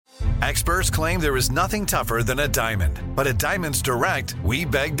Experts claim there is nothing tougher than a diamond. But at Diamonds Direct, we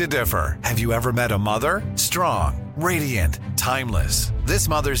beg to differ. Have you ever met a mother? Strong, radiant, timeless. This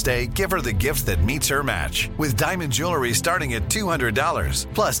Mother's Day, give her the gift that meets her match. With diamond jewelry starting at $200.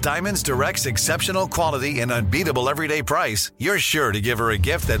 Plus Diamonds Direct's exceptional quality and unbeatable everyday price, you're sure to give her a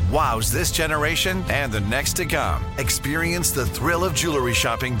gift that wows this generation and the next to come. Experience the thrill of jewelry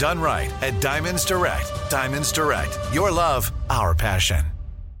shopping done right at Diamonds Direct. Diamonds Direct. Your love, our passion.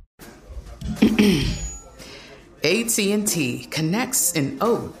 AT&T connects an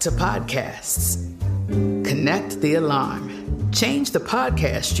ode to podcasts. Connect the alarm. Change the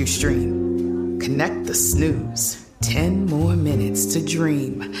podcast you stream. Connect the snooze. 10 more minutes to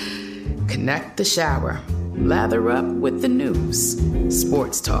dream. Connect the shower. Lather up with the news.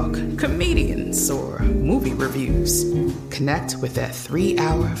 Sports talk, comedians, or movie reviews. Connect with that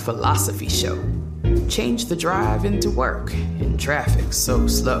 3-hour philosophy show. Change the drive into work in traffic so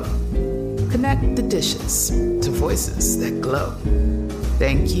slow. Connect the dishes to voices that glow.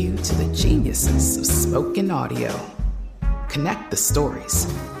 Thank you to the geniuses of spoken audio. Connect the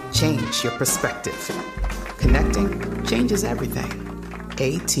stories. Change your perspective. Connecting changes everything.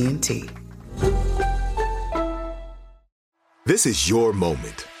 AT&T. This is your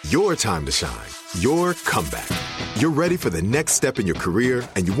moment, your time to shine, your comeback. You're ready for the next step in your career,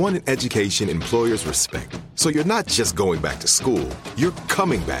 and you want an education employers respect. So you're not just going back to school, you're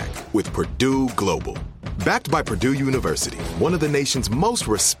coming back with Purdue Global. Backed by Purdue University, one of the nation's most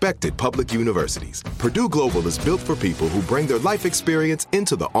respected public universities, Purdue Global is built for people who bring their life experience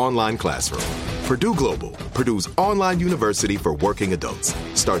into the online classroom. Purdue Global, Purdue's online university for working adults.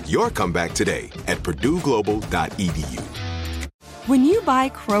 Start your comeback today at purdueglobal.edu. When you buy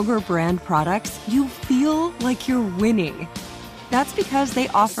Kroger brand products, you feel like you're winning. That's because they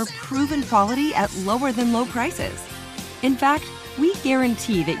offer proven quality at lower than low prices. In fact, we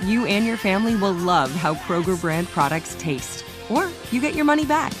guarantee that you and your family will love how Kroger brand products taste, or you get your money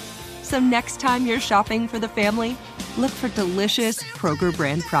back. So next time you're shopping for the family, look for delicious Kroger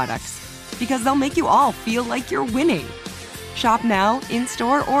brand products, because they'll make you all feel like you're winning. Shop now,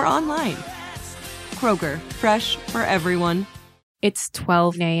 in-store, or online. Kroger, fresh for everyone. It's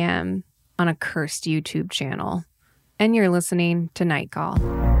 12 a.m. on a cursed YouTube channel, and you're listening to Night Call.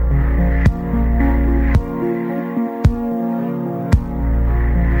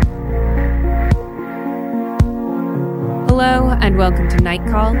 Hello, and welcome to Night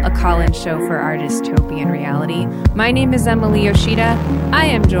Call, a call-in show for our dystopian reality. My name is Emily Yoshida. I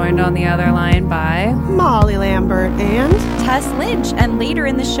am joined on the other line by Molly Lambert and Tess Lynch. And later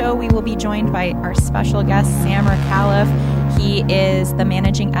in the show, we will be joined by our special guest, Samer Khalif. He is the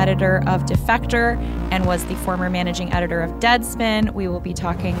managing editor of Defector and was the former managing editor of Deadspin. We will be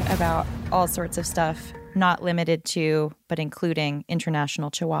talking about all sorts of stuff, not limited to, but including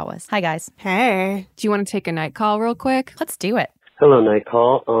international chihuahuas. Hi, guys. hey. Do you want to take a night call real quick? Let's do it. Hello, Night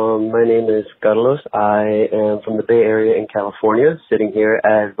Call. My name is Carlos. I am from the Bay Area in California, sitting here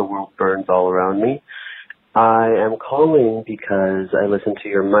as the world burns all around me. I am calling because I listened to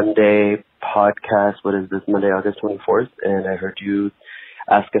your Monday podcast. What is this, Monday, August 24th? And I heard you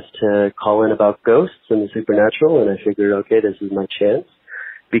ask us to call in about ghosts and the supernatural, and I figured, okay, this is my chance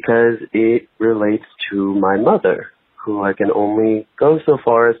because it relates to my mother, who I can only go so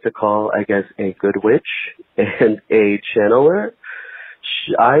far as to call, I guess, a good witch and a channeler.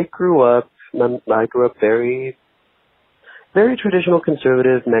 I grew up very, very traditional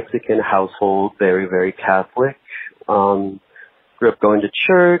conservative Mexican household, very, very Catholic. Grew up going to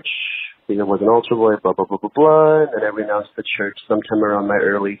church. I was an altar boy, blah, blah, blah, blah, blah. And then I renounced the church sometime around my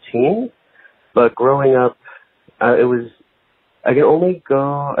early teens. But growing up, I can only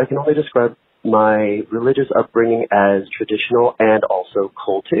describe my religious upbringing as traditional and also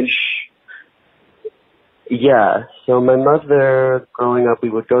cultish. Yeah, so my mother, growing up, we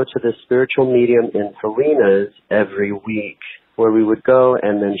would go to the spiritual medium in Salinas every week, where we would go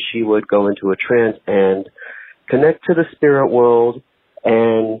and then she would go into a trance and connect to the spirit world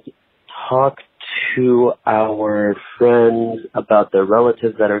and talk to our friends about their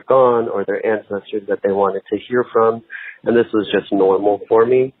relatives that are gone or their ancestors that they wanted to hear from. And this was just normal for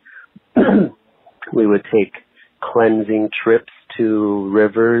me. We would take cleansing trips to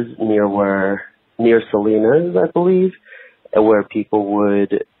rivers near Salinas, I believe, where people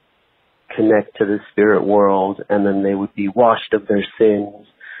would connect to the spirit world and then they would be washed of their sins.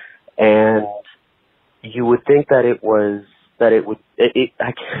 And you would think that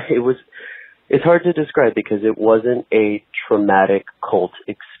it's hard to describe because it wasn't a traumatic cult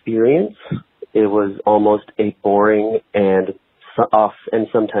experience. It was almost a boring and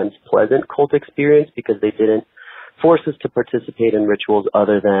sometimes pleasant cult experience because they didn't force us to participate in rituals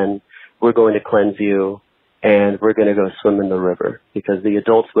other than we're going to cleanse you, and we're going to go swim in the river, because the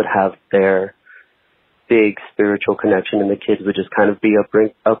adults would have their big spiritual connection, and the kids would just kind of be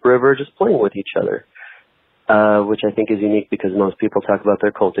upriver, just playing with each other, which I think is unique, because most people talk about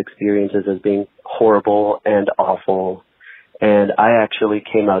their cult experiences as being horrible and awful. And I actually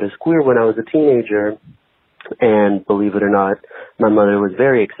came out as queer when I was a teenager, and believe it or not, my mother was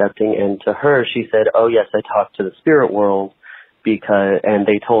very accepting, and to her, she said, oh yes, I talked to the spirit world, and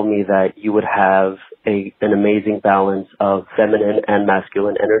they told me that you would have an amazing balance of feminine and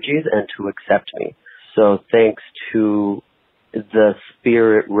masculine energies, and to accept me. So thanks to the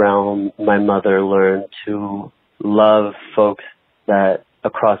spirit realm, my mother learned to love folks that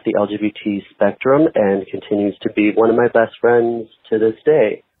across the LGBT spectrum, and continues to be one of my best friends to this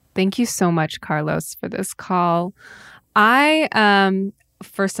day. Thank you so much, Carlos, for this call.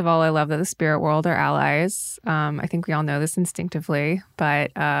 First of all, I love that the spirit world are allies. I think we all know this instinctively,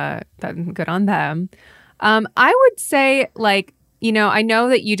 but good on them. I would say, like, you know, I know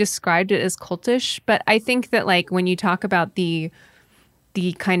that you described it as cultish, but I think that, like, when you talk about the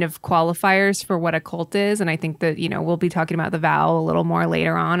kind of qualifiers for what a cult is, and I think that, you know, we'll be talking about the vow a little more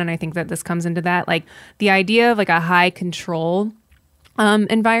later on, and I think that this comes into that, like, the idea of like a high control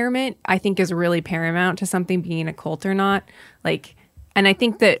environment, I think, is really paramount to something being a cult or not. Like, and I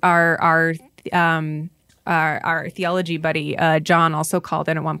think that our theology buddy John also called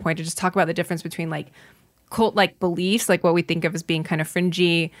in at one point to just talk about the difference between like cult-like beliefs, like what we think of as being kind of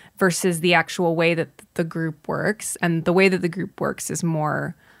fringy, versus the actual way that the group works. And the way that the group works is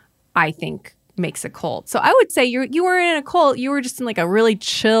more, I think, makes a cult. So I would say you weren't in a cult. You were just in like a really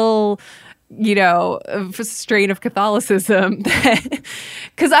chill, you know, strain of Catholicism.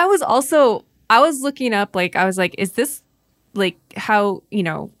 Because I was looking up, like, I was like, is this like how, you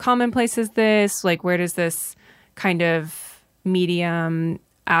know, commonplace is this? Like, where does this kind of medium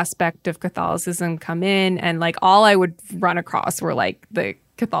aspect of Catholicism come in? And like all I would run across were like the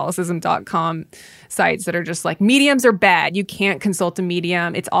Catholicism.com sites that are just like, mediums are bad. You can't consult a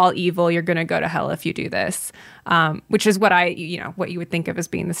medium. It's all evil. You're going to go to hell if you do this. Which is what what you would think of as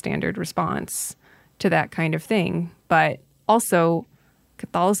being the standard response to that kind of thing. But also,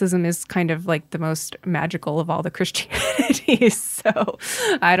 Catholicism is kind of like the most magical of all the Christianities. So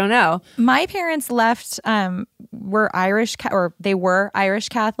I don't know. My parents left, were Irish, or they were Irish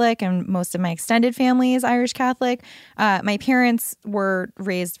Catholic, and most of my extended family is Irish Catholic. My parents were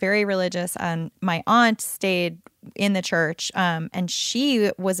raised very religious, and my aunt stayed in the church, and she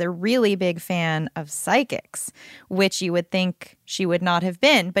was a really big fan of psychics, which you would think she would not have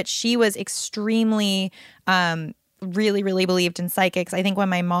been, but she was extremely really, really believed in psychics. I think when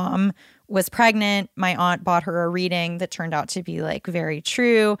my mom was pregnant, my aunt bought her a reading that turned out to be like very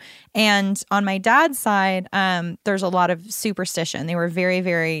true. And on my dad's side, there's a lot of superstition. They were very,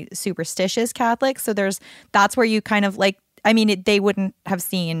 very superstitious Catholics. So that's where you kind of like, I mean, they wouldn't have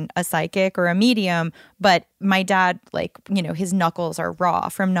seen a psychic or a medium, but my dad, like, you know, his knuckles are raw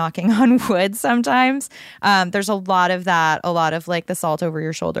from knocking on wood sometimes. There's a lot of that, a lot of like the salt over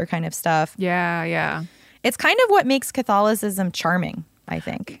your shoulder kind of stuff. Yeah, yeah. It's kind of what makes Catholicism charming, I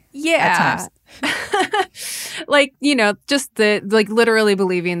think. Yeah. At times. Like, you know, just the like literally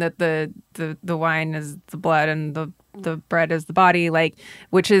believing that the wine is the blood and the bread is the body, like,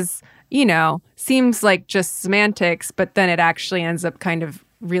 which is, you know, seems like just semantics, but then it actually ends up kind of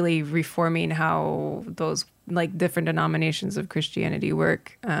really reforming how those like different denominations of Christianity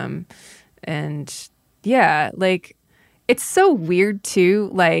work. And yeah, like, it's so weird too,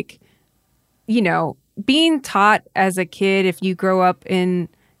 like, you know, being taught as a kid, if you grow up in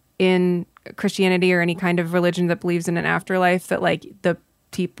Christianity or any kind of religion that believes in an afterlife, that like the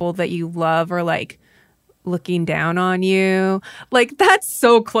people that you love are like looking down on you, like that's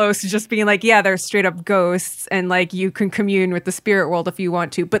so close to just being like, yeah, they're straight up ghosts, and like you can commune with the spirit world if you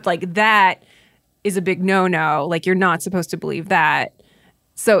want to, but like that is a big no-no. Like, you're not supposed to believe that.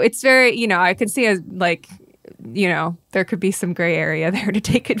 So it's very, you know, I could see as like, you know, there could be some gray area there to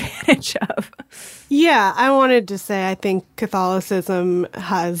take advantage of. Yeah, I wanted to say I think Catholicism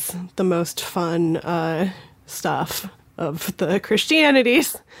has the most fun stuff of the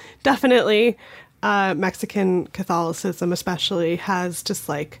Christianities. Definitely. Mexican Catholicism especially has just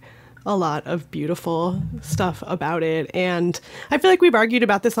like a lot of beautiful stuff about it. And I feel like we've argued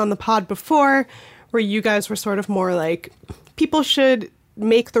about this on the pod before, where you guys were sort of more like, people should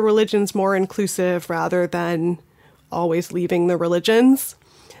make the religions more inclusive rather than always leaving the religions.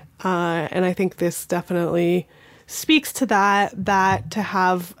 And I think this definitely speaks to that to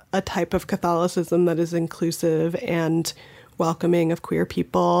have a type of Catholicism that is inclusive and welcoming of queer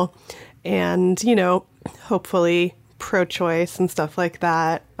people. And, you know, hopefully pro-choice and stuff like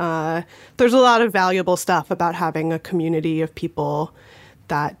that. There's a lot of valuable stuff about having a community of people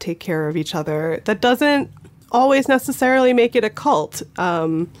that take care of each other. That doesn't always necessarily make it a cult.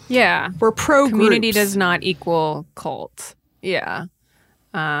 Yeah. We're pro-groups. Community does not equal cult. Yeah.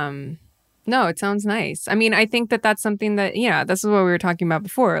 No, it sounds nice. I mean, I think that that's something that, this is what we were talking about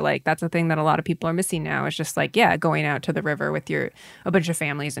before. Like, that's a thing that a lot of people are missing now. It's just like, going out to the river with a bunch of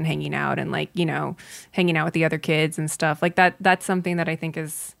families and hanging out and like, hanging out with the other kids and stuff like that. That's something that I think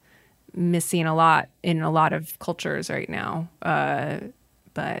is missing a lot in a lot of cultures right now.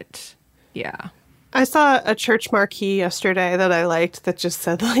 But yeah. I saw a church marquee yesterday that I liked that just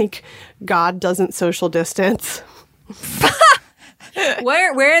said like, God doesn't social distance.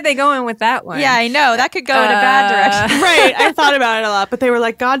 Where are they going with that one? Yeah, I know. That could go in a bad direction. Right. I thought about it a lot, but they were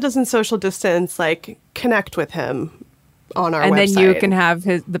like, God doesn't social distance, like connect with him on our website. And then you can have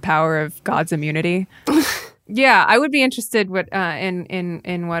the power of God's immunity. Yeah, I would be interested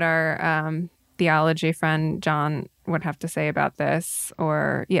in what our theology friend John would have to say about this.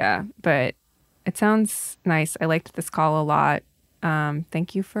 But it sounds nice. I liked this call a lot.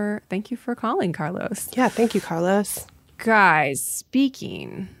 Thank you for calling, Carlos. Yeah, thank you, Carlos. Guys,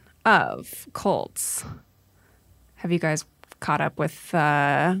 speaking of cults, have you guys caught up with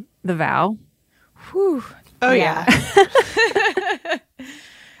The Vow? Whew. Oh yeah.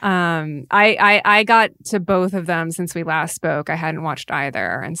 I got to both of them since we last spoke. I hadn't watched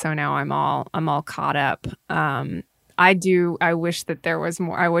either, and so now I'm all caught up. I wish that there was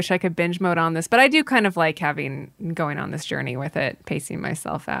more. I wish I could binge mode on this, but I do kind of like going on this journey with it, pacing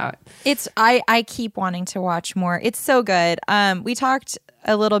myself out. I keep wanting to watch more. It's so good. We talked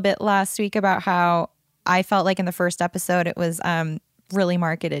a little bit last week about how I felt like in the first episode it was really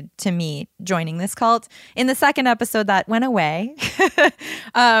marketed to me joining this cult. In the second episode, that went away.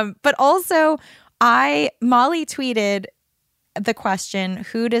 But also, Molly tweeted the question,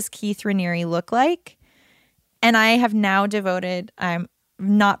 "Who does Keith Raniere look like?" And I have now devoted, I'm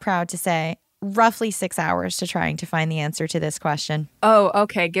not proud to say, roughly 6 hours to trying to find the answer to this question. Oh,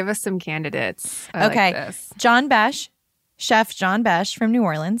 okay. Give us some candidates. I like this. John Besh, Chef John Besh from New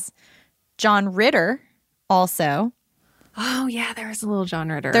Orleans. John Ritter, also. Oh, yeah, there's a little John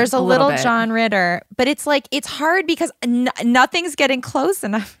Ritter. There's a little John Ritter. But it's like, it's hard because nothing's getting close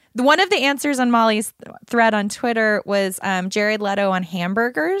enough. One of the answers on Molly's thread on Twitter was Jared Leto on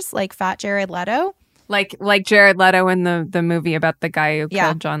hamburgers, like fat Jared Leto. Like Jared Leto in the movie about the guy who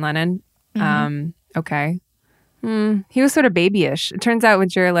killed John Lennon. Mm-hmm. Okay. He was sort of babyish. It turns out when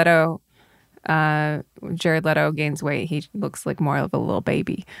Jared Leto gains weight, he looks like more of a little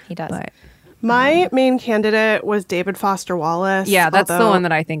baby. He does. But my main candidate was David Foster Wallace. Yeah, that's the one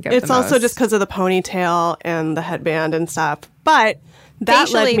that I think of. It's the also most. just because of the ponytail and the headband and stuff. But that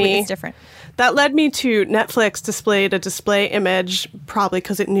facially, led me. It's different. That led me to Netflix displayed a display image, probably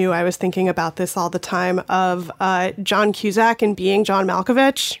because it knew I was thinking about this all the time, of John Cusack in Being John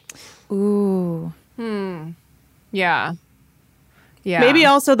Malkovich. Ooh. Yeah. Yeah. Maybe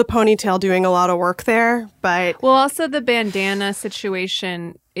also the ponytail doing a lot of work there, but... Well, also the bandana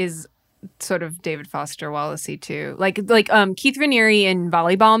situation is sort of David Foster Wallace-y too. Like Keith Raniere in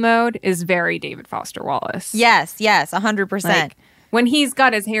Volleyball Mode is very David Foster Wallace. Yes, 100%. Like, when he's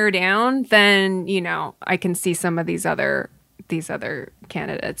got his hair down, then, I can see some of these other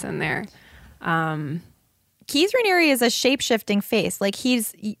candidates in there. Keith Raniere is a shape-shifting face. Like,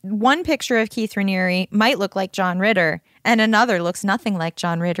 one picture of Keith Raniere might look like John Ritter, and another looks nothing like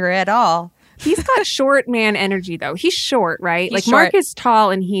John Ritter at all. He's got short man energy, though. He's short, right? He's Mark short. is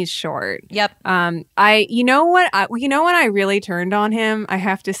tall and he's short. Yep. When I really turned on him, I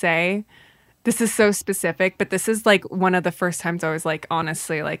have to say, this is so specific, but this is like one of the first times I was like,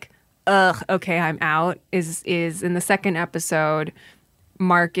 honestly, like, ugh, okay, I'm out. Is in the second episode,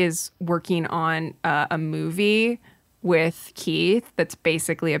 Mark is working on a movie with Keith that's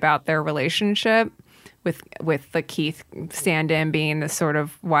basically about their relationship, with the Keith stand-in being the sort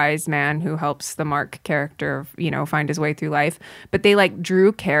of wise man who helps the Mark character, find his way through life. But they like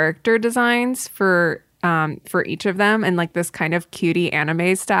drew character designs for each of them and like this kind of cutie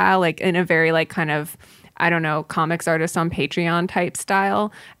anime style, like in a very like kind of, I don't know, comics artist on Patreon type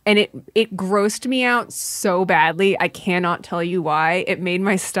style. And it grossed me out so badly. I cannot tell you why. It made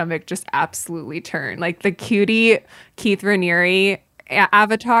my stomach just absolutely turn. Like the cutie Keith Raniere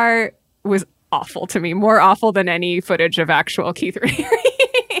avatar was awful to me, more awful than any footage of actual Keith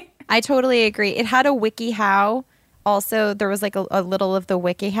Raniere. I totally agree. It had a WikiHow. Also, there was like a little of the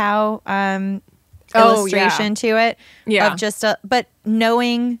WikiHow illustration to it. Yeah. Of just but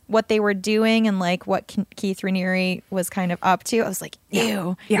knowing what they were doing and like what Keith Raniere was kind of up to, I was like,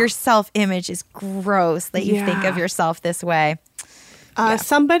 ew, your self-image is gross that you think of yourself this way.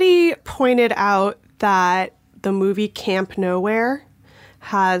 Somebody pointed out that the movie Camp Nowhere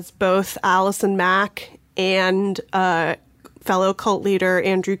has both Allison Mack and fellow cult leader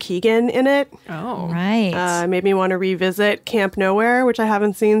Andrew Keegan in it. Oh. Right. Made me want to revisit Camp Nowhere, which I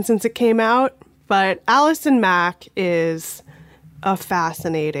haven't seen since it came out. But Allison Mack is a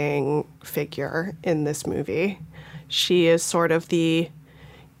fascinating figure in this movie. She is sort of the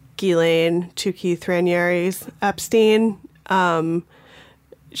Ghislaine to Keith Raniere's Epstein.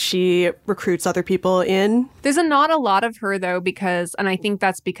 She recruits other people in. There's not a lot of her though, and I think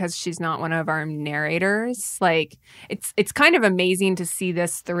that's because she's not one of our narrators. Like it's kind of amazing to see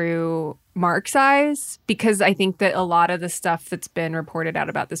this through Mark's eyes, because I think that a lot of the stuff that's been reported out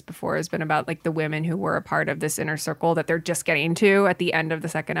about this before has been about like the women who were a part of this inner circle that they're just getting to at the end of the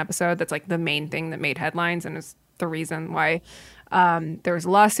second episode. That's like the main thing that made headlines and is the reason why there was a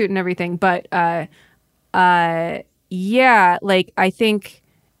lawsuit and everything. But yeah, like I think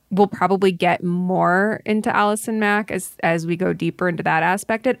we'll probably get more into Allison Mack as we go deeper into that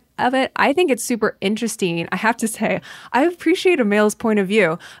aspect of it. I think it's super interesting. I have to say, I appreciate a male's point of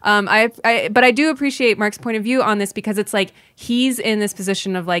view. But I do appreciate Mark's point of view on this, because it's like he's in this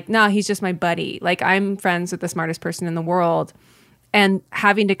position of like, nah, he's just my buddy. Like I'm friends with the smartest person in the world. And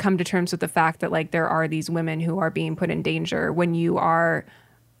having to come to terms with the fact that like there are these women who are being put in danger when you are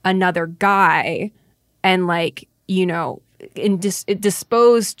another guy and like, you know,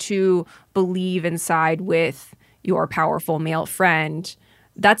 disposed to believe and side with your powerful male friend.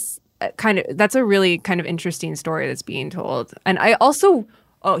 That's a really kind of interesting story that's being told. And I also,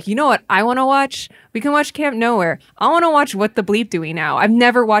 you know what I want to watch? We can watch Camp Nowhere. I want to watch What the Bleep Do We Now? I've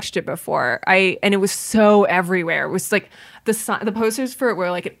never watched it before. And it was so everywhere. It was like the posters for it were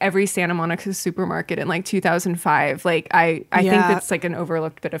like at every Santa Monica supermarket in like 2005. Like I think that's like an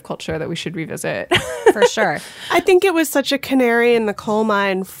overlooked bit of culture that we should revisit. For sure. I think it was such a canary in the coal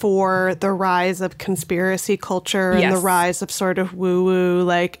mine for the rise of conspiracy culture and the rise of sort of woo-woo.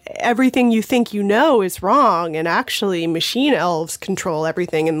 Like everything you think you know is wrong, and actually machine elves control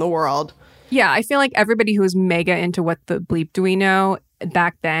everything in the world. Yeah, I feel like everybody who was mega into What the Bleep Do We Know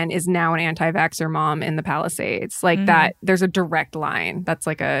back then is now an anti-vaxxer mom in the Palisades. Like that, there's a direct line. That's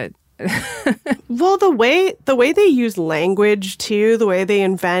like a... Well, the way they use language too, the way they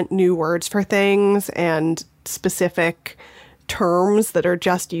invent new words for things and specific terms that are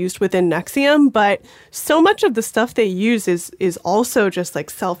just used within NXIVM, but so much of the stuff they use is also just like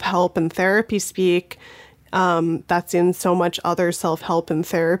self-help and therapy speak. That's in so much other self-help and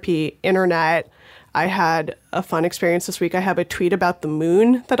therapy internet. I had a fun experience this week. I have a tweet about the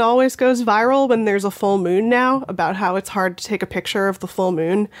moon that always goes viral when there's a full moon now, about how it's hard to take a picture of the full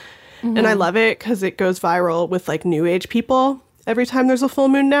moon. Mm-hmm. And I love it because it goes viral with like new age people every time there's a full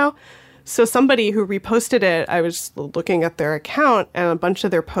moon now. So somebody who reposted it, I was looking at their account and a bunch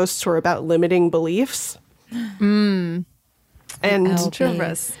of their posts were about limiting beliefs. And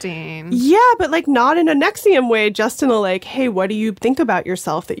interesting. Yeah, but like not in a NXIVM way, just in a like, hey, what do you think about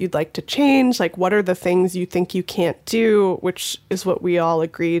yourself that you'd like to change? Like, what are the things you think you can't do? Which is what we all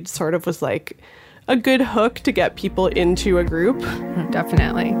agreed sort of was like a good hook to get people into a group.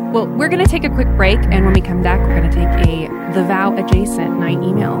 Definitely. Well, we're going to take a quick break, and when we come back, we're going to take a The Vow adjacent night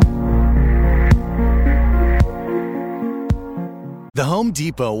email. The Home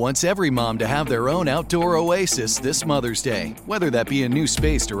Depot wants every mom to have their own outdoor oasis this Mother's Day, whether that be a new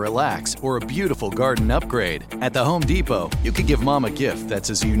space to relax or a beautiful garden upgrade. At the Home Depot, you can give mom a gift that's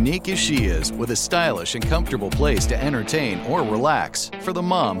as unique as she is, with a stylish and comfortable place to entertain or relax for the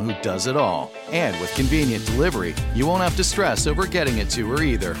mom who does it all. And with convenient delivery, you won't have to stress over getting it to her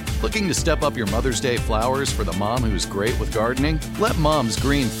either. Looking to step up your Mother's Day flowers for the mom who's great with gardening? Let Mom's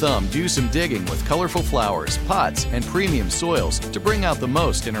green thumb do some digging with colorful flowers, pots, and premium soils to bring out the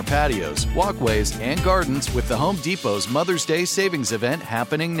most in her patios, walkways, and gardens with the Home Depot's Mother's Day Savings Event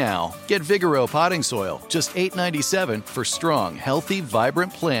happening now. Get Vigoro potting soil, just $8.97 for strong, healthy,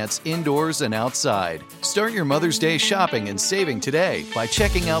 vibrant plants indoors and outside. Start your Mother's Day shopping and saving today by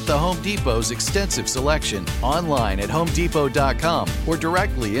checking out the Home Depot's extensive selection online at HomeDepot.com or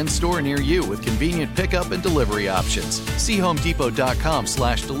directly in-store near you with convenient pickup and delivery options. See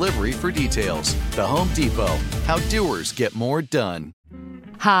HomeDepot.com/delivery for details. The Home Depot. How doers get more done.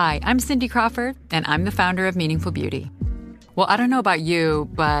 Hi, I'm Cindy Crawford, and I'm the founder of Meaningful Beauty. Well, I don't know about you,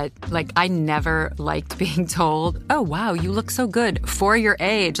 but I never liked being told, oh, wow, you look so good for your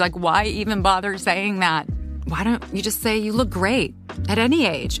age. Why even bother saying that? Why don't you just say you look great at any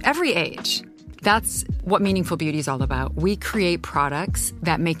age, every age? That's what Meaningful Beauty is all about. We create products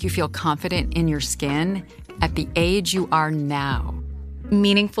that make you feel confident in your skin at the age you are now.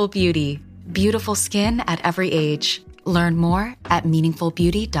 Meaningful Beauty. Beautiful skin at every age. Learn more at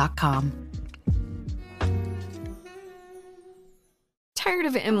meaningfulbeauty.com. Tired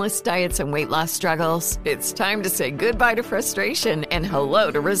of endless diets and weight loss struggles? It's time to say goodbye to frustration and hello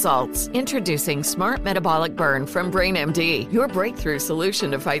to results. Introducing Smart Metabolic Burn from BrainMD, your breakthrough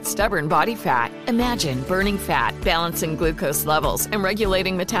solution to fight stubborn body fat. Imagine burning fat, balancing glucose levels, and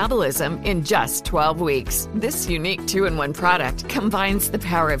regulating metabolism in just 12 weeks. This unique 2-in-1 product combines the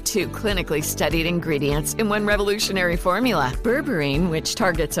power of 2 clinically studied ingredients in one revolutionary formula. Berberine, which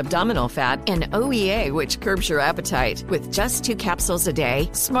targets abdominal fat, and OEA, which curbs your appetite. With just 2 capsules a day,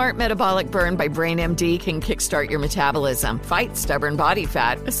 Smart Metabolic Burn by BrainMD can kickstart your metabolism, fight stubborn body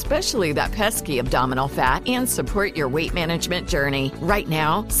fat, especially that pesky abdominal fat, and support your weight management journey. Right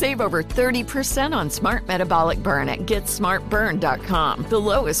now, save over 30% on Smart Metabolic Burn at GetSmartBurn.com. The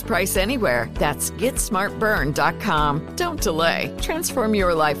lowest price anywhere. That's GetSmartBurn.com. Don't delay. Transform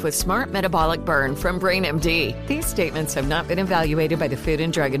your life with Smart Metabolic Burn from BrainMD. These statements have not been evaluated by the Food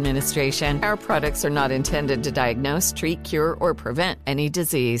and Drug Administration. Our products are not intended to diagnose, treat, cure, or prevent any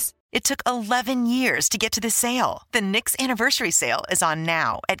disease. It took 11 years to get to this sale. The Knix Anniversary Sale is on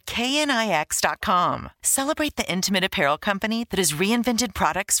now at knix.com. Celebrate the intimate apparel company that has reinvented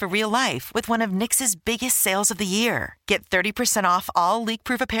products for real life with one of Knix's biggest sales of the year. Get 30% off all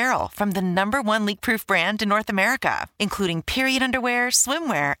leak-proof apparel from the #1 leak-proof brand in North America, including period underwear,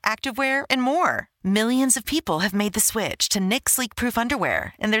 swimwear, activewear, and more. Millions of people have made the switch to Knix leak-proof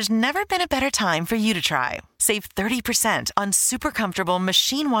underwear, and there's never been a better time for you to try. Save 30% on super comfortable,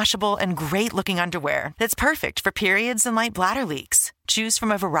 machine-washable, and great-looking underwear that's perfect for periods and light bladder leaks. Choose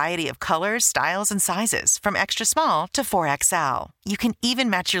from a variety of colors, styles, and sizes, from extra small to 4XL. You can even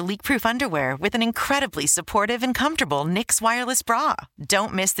match your leak-proof underwear with an incredibly supportive and comfortable Knix wireless bra.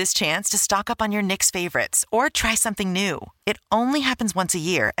 Don't miss this chance to stock up on your Knix favorites or try something new. It only happens once a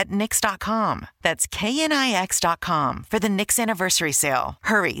year at Knix.com. That's knix.com for the Knix Anniversary Sale.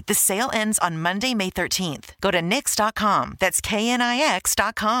 Hurry, the sale ends on Monday, May 13th. Go to Knix.com. That's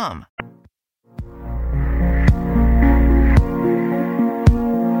knix.com.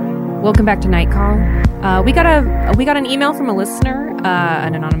 Welcome back to Night Call. We got an email from a listener,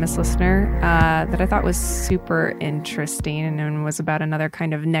 an anonymous listener, that I thought was super interesting and was about another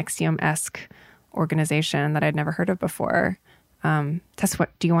kind of NXIVM-esque organization that I'd never heard of before. Tess,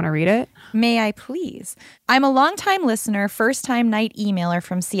 do you want to read it? May I please? I'm a longtime listener, first-time night emailer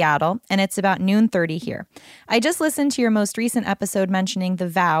from Seattle, and it's about noon 30 here. I just listened to your most recent episode mentioning the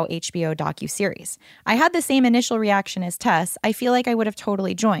Vow HBO docuseries. I had the same initial reaction as Tess. I feel like I would have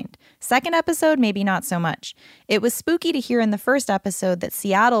totally joined. Second episode, maybe not so much. It was spooky to hear in the first episode that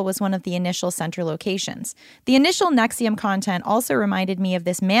Seattle was one of the initial center locations. The initial NXIVM content also reminded me of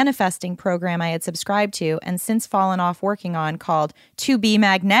this manifesting program I had subscribed to and since fallen off working on called To Be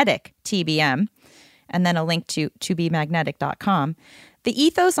Magnetic, TBM, and then a link to tobemagnetic.com. The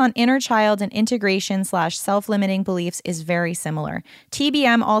ethos on inner child and integration / self-limiting beliefs is very similar.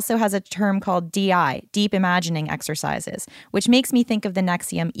 TBM also has a term called DI, deep imagining exercises, which makes me think of the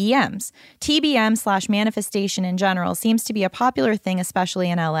NXIVM EMs. TBM / manifestation in general seems to be a popular thing, especially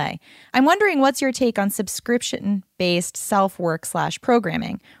in LA. I'm wondering what's your take on subscription-based self-work /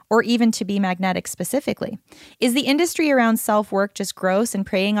 programming, or even To Be Magnetic specifically. Is the industry around self-work just gross and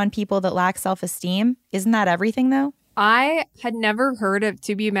preying on people that lack self-esteem? Isn't that everything, though? I had never heard of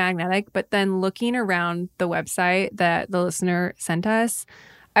To Be Magnetic, but then looking around the website that the listener sent us,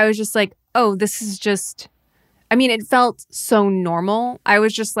 I was just like, oh, this is just, I mean, it felt so normal. I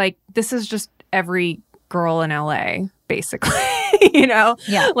was just like, this is just every girl in LA, basically, you know?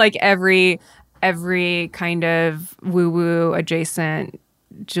 Yeah. Like every kind of woo-woo adjacent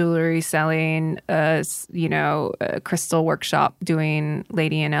jewelry selling, crystal workshop doing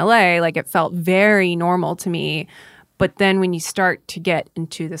lady in LA. Like it felt very normal to me. But then when you start to get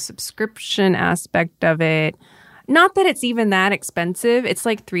into the subscription aspect of it, not that it's even that expensive. It's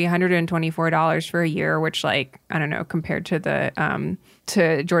like $324 for a year, which, like, I don't know, compared to the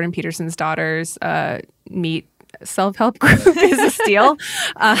to Jordan Peterson's daughter's Meet self-help group is a steal.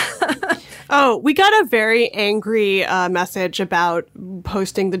 Oh, we got a very angry message about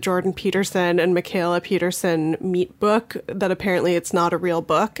posting the Jordan Peterson and Michaela Peterson Meet book, that apparently it's not a real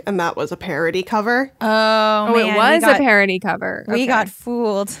book, and that was a parody cover. Oh, man, it was a parody cover. We got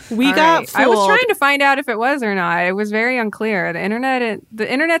fooled. We got fooled. I was trying to find out if it was or not. It was very unclear. The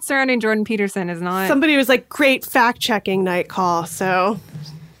internet surrounding Jordan Peterson is not... Somebody was like, great fact-checking Night Call, so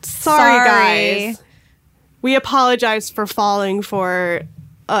sorry, guys. We apologize for falling for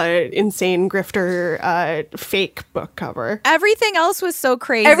insane grifter fake book cover. Everything else was so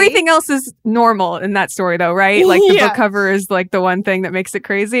crazy. Everything else is normal in that story, though, right? Like the book cover is like the one thing that makes it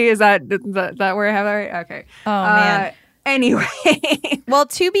crazy. Is that where I have that right? Okay. Oh man. Anyway, well,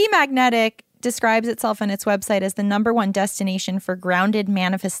 To Be Magnetic describes itself on its website as the #1 destination for grounded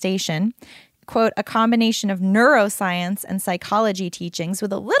manifestation. Quote, a combination of neuroscience and psychology teachings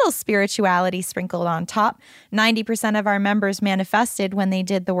with a little spirituality sprinkled on top. 90% of our members manifested when they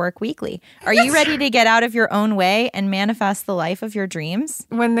did the work weekly. Are you ready to get out of your own way and manifest the life of your dreams?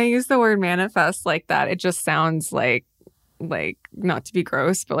 When they use the word manifest like that, it just sounds like not to be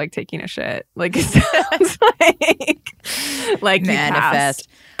gross, but like taking a shit. Like it sounds like manifest.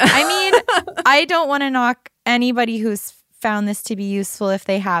 I mean, I don't want to knock anybody who's found this to be useful if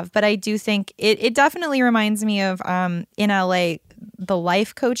they have, but I do think it definitely reminds me of in LA the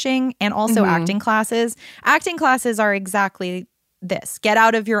life coaching and also acting classes. Acting classes are exactly this. Get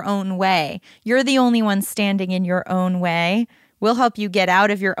out of your own way. You're the only one standing in your own way. We'll help you get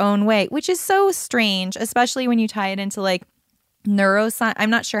out of your own way, which is so strange, especially when you tie it into like neuroscience. I'm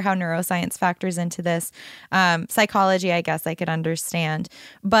not sure how neuroscience factors into this. Psychology, I guess I could understand.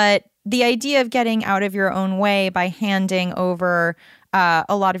 But the idea of getting out of your own way by handing over a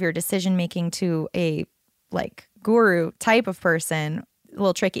lot of your decision making to a like guru type of person, a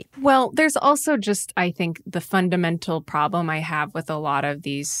little tricky. Well, there's also just, I think, the fundamental problem I have with a lot of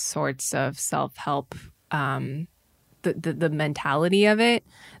these sorts of self-help, the mentality of it.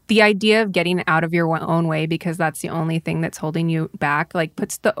 The idea of getting out of your own way because that's the only thing that's holding you back, like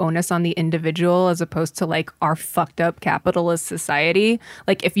puts the onus on the individual as opposed to like our fucked up capitalist society.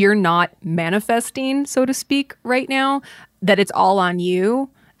 Like if you're not manifesting, so to speak, right now, that it's all on you,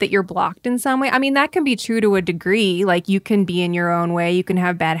 that you're blocked in some way. I mean, that can be true to a degree. Like you can be in your own way, you can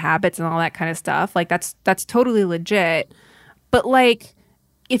have bad habits and all that kind of stuff. Like that's totally legit. But like,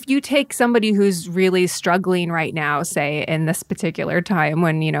 if you take somebody who's really struggling right now, say in this particular time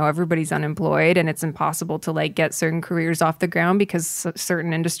when, you know, everybody's unemployed and it's impossible to like get certain careers off the ground because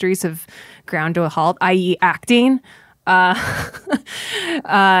certain industries have ground to a halt, i.e. acting. Not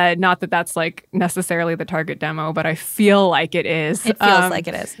that that's like necessarily the target demo, but I feel like it is. It feels like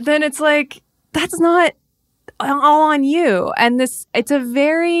it is. Then it's like, that's not all on you. And it's a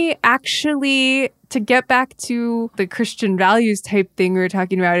very actually, to get back to the Christian values type thing we were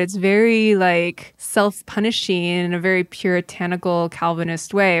talking about, it's very like self-punishing in a very puritanical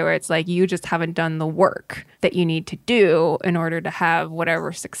Calvinist way where it's like you just haven't done the work that you need to do in order to have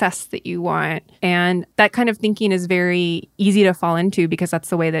whatever success that you want. And that kind of thinking is very easy to fall into because that's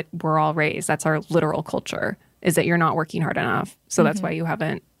the way that we're all raised. That's our literal culture, is that you're not working hard enough. So that's why you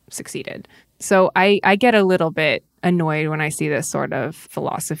haven't succeeded. So I get a little bit annoyed when I see this sort of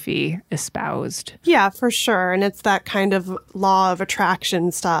philosophy espoused. Yeah, for sure. And it's that kind of law of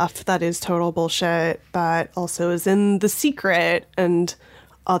attraction stuff that is total bullshit, but also is in The Secret and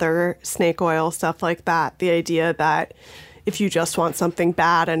other snake oil stuff like that. The idea that if you just want something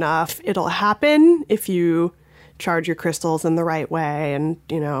bad enough, it'll happen if you charge your crystals in the right way and,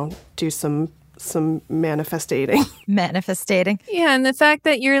 you know, do some manifestating. Yeah, and the fact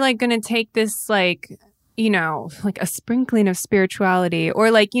that you're like going to take this like, you know, like a sprinkling of spirituality or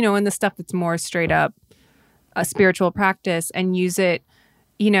like, you know, in the stuff that's more straight up a spiritual practice and use it,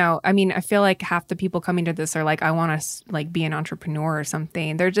 you know, I mean, I feel like half the people coming to this are like, I want to like be an entrepreneur or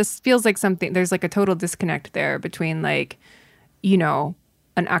something. There just feels like something, there's like a total disconnect there between like, you know,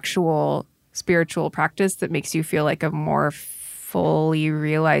 an actual spiritual practice that makes you feel like a more fully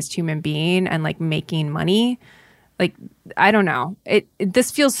realized human being and like making money. Like, I don't know.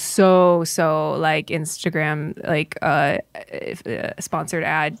 This feels so like Instagram, like sponsored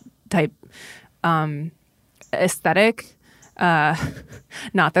ad type aesthetic.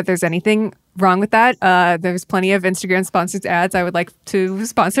 Not that there's anything wrong with that. There's plenty of Instagram sponsored ads. I would like to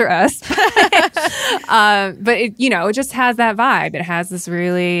sponsor us. But it, you know, it just has that vibe. It has this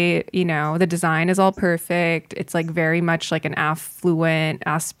really, you know, the design is all perfect. It's like very much like an affluent,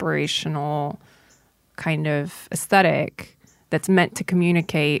 aspirational kind of aesthetic that's meant to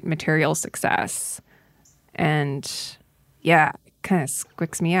communicate material success. And yeah, it kind of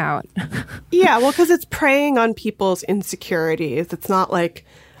squicks me out. Yeah, well, because it's preying on people's insecurities. It's not like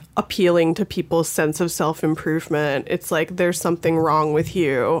appealing to people's sense of self-improvement. It's like there's something wrong with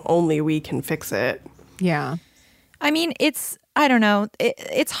you. Only we can fix it. Yeah. I mean, I don't know.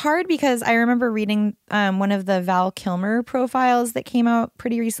 It's hard because I remember reading one of the Val Kilmer profiles that came out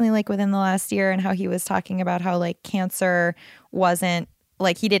pretty recently, like within the last year, and how he was talking about how like cancer wasn't,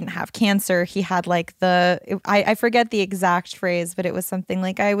 like he didn't have cancer. He had like I forget the exact phrase, but it was something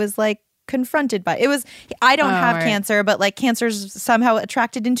like I was like confronted by. It was, I don't have cancer, but like cancer's somehow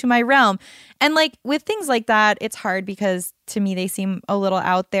attracted into my realm. And like with things like that, it's hard because to me they seem a little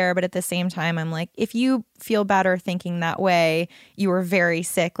out there, but at the same time I'm like, if you feel better thinking that way, you are very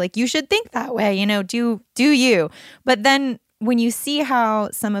sick. Like you should think that way, you know, do you. But then when you see how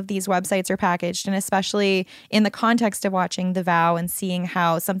some of these websites are packaged, and especially in the context of watching The Vow and seeing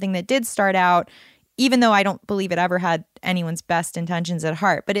how something that did start out, even though I don't believe it ever had anyone's best intentions at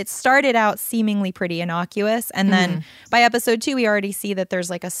heart, but it started out seemingly pretty innocuous. And then by episode 2, we already see that there's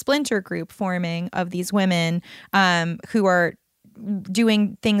like a splinter group forming of these women who are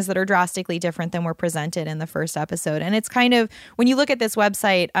doing things that are drastically different than were presented in the first episode. And it's kind of, when you look at this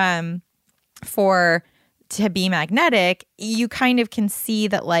website for To Be Magnetic, you kind of can see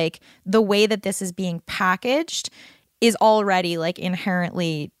that like the way that this is being packaged is already like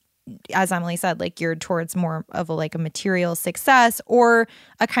inherently, as Emily said, like geared towards more of a like a material success, or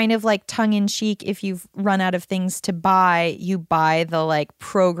a kind of like tongue-in-cheek, if you've run out of things to buy, you buy the like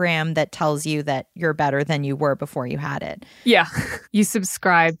program that tells you that you're better than you were before you had it. Yeah. You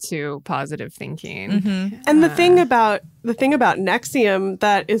subscribe to positive thinking. And the thing about NXIVM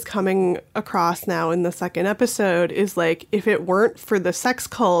that is coming across now in the second episode is like, if it weren't for the sex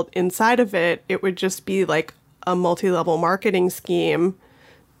cult inside of it, it would just be like a multi-level marketing scheme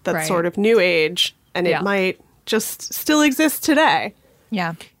that's sort of new age, and it might just still exist today.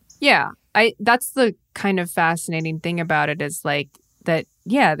 Yeah. Yeah. That's the kind of fascinating thing about it, is like that,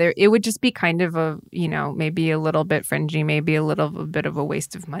 it would just be kind of a, you know, maybe a little bit fringy, maybe a bit of a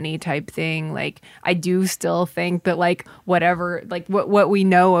waste of money type thing. Like, I do still think that like whatever, like what we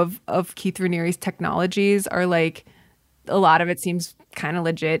know of Keith Raniere's technologies are like, a lot of it seems kind of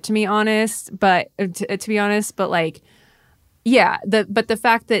legit to be honest, but like, yeah, but the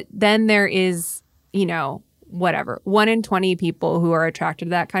fact that then there is, you know, whatever, 1 in 20 people who are attracted to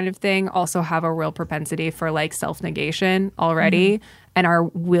that kind of thing also have a real propensity for like self-negation already, and are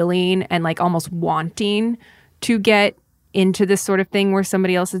willing and like almost wanting to get into this sort of thing where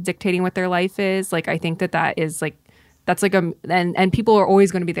somebody else is dictating what their life is. Like, I think that is like, that's like and people are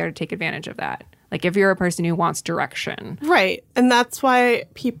always going to be there to take advantage of that. Like, if you're a person who wants direction. Right. And that's why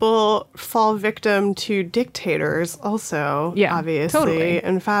people fall victim to dictators also, obviously, totally.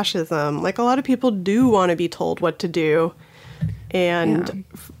 And fascism. Like, a lot of people do want to be told what to do. And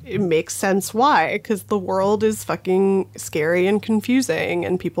it makes sense why. Because the world is fucking scary and confusing.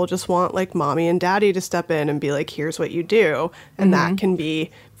 And people just want, like, mommy and daddy to step in and be like, here's what you do. And that can be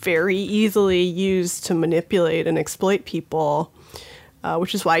very easily used to manipulate and exploit people.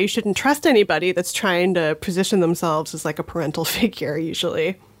 Which is why you shouldn't trust anybody that's trying to position themselves as like a parental figure,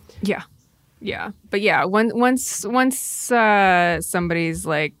 usually. Yeah. Yeah. But yeah, once somebody's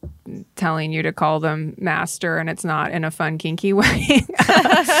like telling you to call them master and it's not in a fun, kinky way,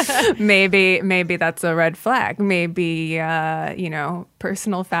 maybe that's a red flag. Maybe you know,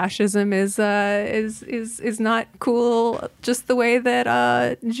 personal fascism is not cool, just the way that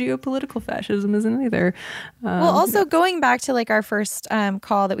geopolitical fascism isn't either. Well, also going back to like our first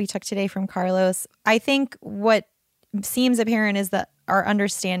call that we took today from Carlos, I think what seems apparent is that our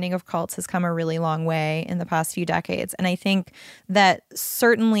understanding of cults has come a really long way in the past few decades. And I think that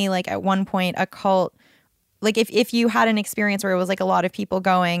certainly like at one point a cult, like if you had an experience where it was like a lot of people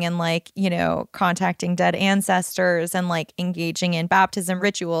going and like, you know, contacting dead ancestors and like engaging in baptism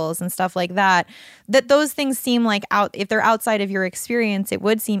rituals and stuff like that, that those things seem like if they're outside of your experience, it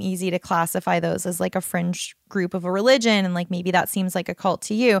would seem easy to classify those as like a fringe group of a religion, and like maybe that seems like a cult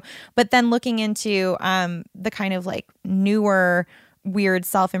to you. But then looking into the kind of like newer weird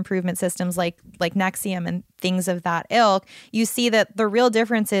self-improvement systems like NXIVM and things of that ilk, you see that the real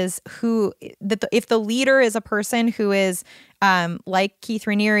difference is if the leader is a person who is like Keith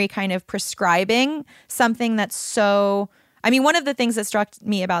Raniere kind of prescribing something that's so... I mean, one of the things that struck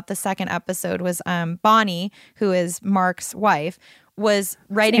me about the second episode was Bonnie, who is Mark's wife, was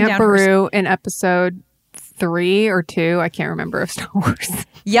writing down... Beru in episode 3 or 2, I can't remember, of Star Wars.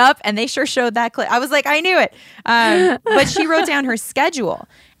 Yep, and they sure showed that clip. I was like, I knew it. But she wrote down her schedule,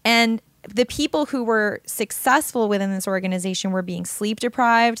 and the people who were successful within this organization were being sleep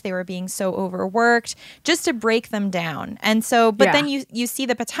deprived. They were being so overworked, just to break them down. And so, but then you see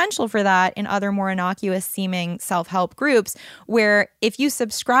the potential for that in other more innocuous seeming self-help groups, where if you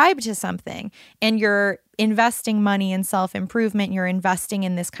subscribe to something and you're investing money in self-improvement, you're investing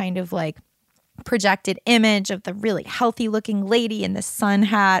in this kind of like projected image of the really healthy looking lady in the sun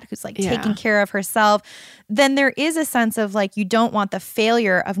hat who's like taking care of herself, then there is a sense of like you don't want the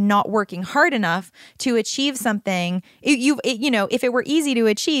failure of not working hard enough to achieve something. If it were easy to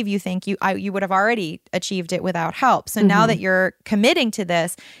achieve, you think you would have already achieved it without help. So now that you're committing to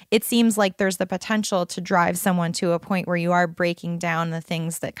this, it seems like there's the potential to drive someone to a point where you are breaking down the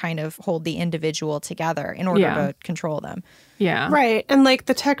things that kind of hold the individual together in order to control them. Yeah. Right. And like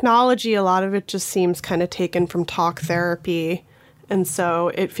the technology, a lot of it just seems kind of taken from talk therapy. And so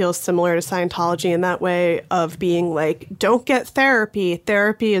it feels similar to Scientology in that way of being like, don't get therapy.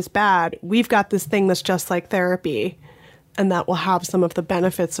 Therapy is bad. We've got this thing that's just like therapy. And that will have some of the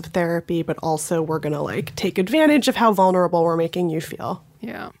benefits of therapy, but also we're going to like take advantage of how vulnerable we're making you feel.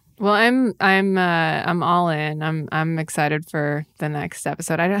 Yeah. Well, I'm all in. I'm excited for the next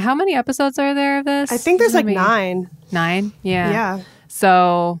episode. How many episodes are there of this? I think there's like 9. 9? Yeah. Yeah.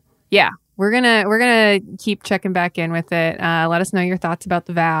 So, yeah, we're gonna keep checking back in with it. Let us know your thoughts about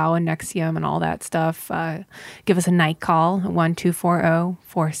the vow and NXIVM and all that stuff. Give us a night call,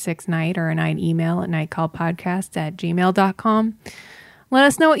 1-240-46-NIGHT, or a night email at nightcallpodcast@gmail.com. Let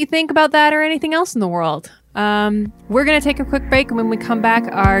us know what you think about that or anything else in the world. We're going to take a quick break, and when we come back,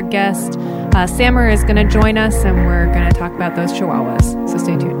 our guest, Samer, is going to join us, and we're going to talk about those chihuahuas. So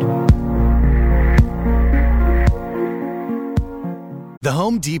stay tuned. The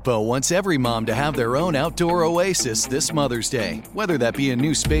Home Depot wants every mom to have their own outdoor oasis this Mother's Day, whether that be a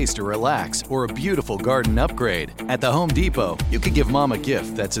new space to relax or a beautiful garden upgrade. At the Home Depot, you could give mom a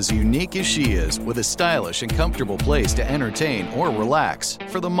gift that's as unique as she is, with a stylish and comfortable place to entertain or relax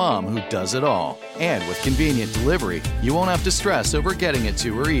for the mom who does it all. And with convenient delivery, you won't have to stress over getting it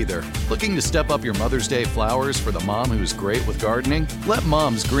to her either. Looking to step up your Mother's Day flowers for the mom who's great with gardening? Let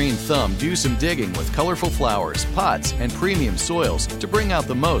Mom's Green Thumb do some digging with colorful flowers, pots, and premium soils to bring out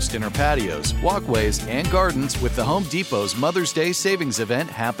the most in her patios, walkways, and gardens with the Home Depot's Mother's Day Savings Event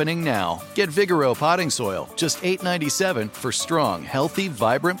happening now. Get Vigoro potting soil, just $8.97 for strong, healthy,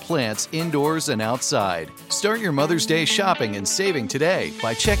 vibrant plants indoors and outside. Start your Mother's Day shopping and saving today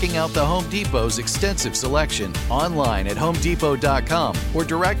by checking out the Home Depot's extensive selection online at homedepot.com or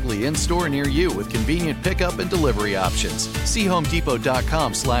directly in store near you with convenient pickup and delivery options. See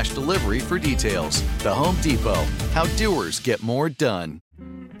homedepot.com/delivery for details. The Home Depot, how doers get more done.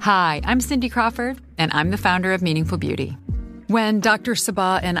 Hi, I'm Cindy Crawford, and I'm the founder of Meaningful Beauty. When Dr.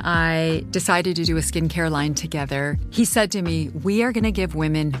 Sabah and I decided to do a skincare line together, he said to me, we are going to give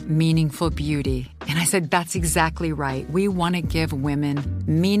women meaningful beauty. And I said, that's exactly right. We want to give women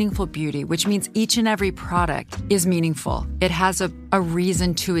meaningful beauty, which means each and every product is meaningful. It has a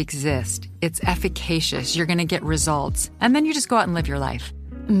reason to exist. It's efficacious. You're going to get results. And then you just go out and live your life.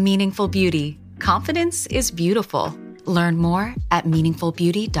 Meaningful Beauty. Confidence is beautiful. Learn more at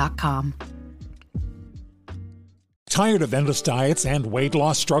meaningfulbeauty.com. Tired of endless diets and weight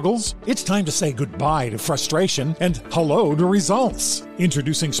loss struggles? It's time to say goodbye to frustration and hello to results.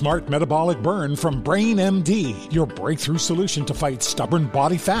 Introducing Smart Metabolic Burn from Brain MD, your breakthrough solution to fight stubborn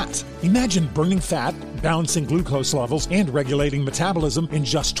body fat. Imagine burning fat, balancing glucose levels, and regulating metabolism in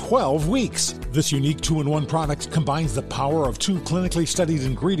just 12 weeks. This unique 2-in-1 product combines the power of 2 clinically studied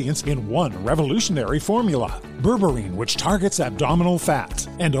ingredients in one revolutionary formula. Berberine, which targets abdominal fat,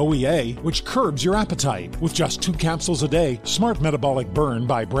 and OEA, which curbs your appetite. With just 2 capsules a day, Smart Metabolic Burn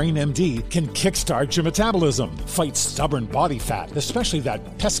by Brain MD can kickstart your metabolism, fight stubborn body fat, especially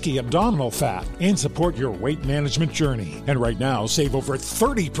that pesky abdominal fat, and support your weight management journey. And right now, save over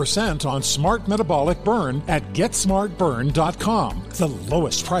 30% on Smart Metabolic Burn at GetSmartBurn.com. The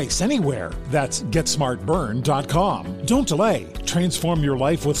lowest price anywhere. That's GetSmartBurn.com. Don't delay. Transform your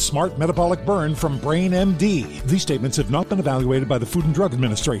life with Smart Metabolic Burn from Brain MD. These statements have not been evaluated by the Food and Drug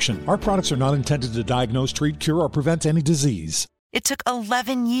Administration. Our products are not intended to diagnose, treat, cure, or prevent any disease. It took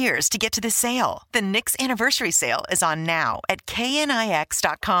 11 years to get to this sale. The Knix Anniversary Sale is on now at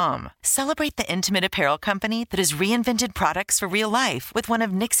KNIX.com. Celebrate the intimate apparel company that has reinvented products for real life with one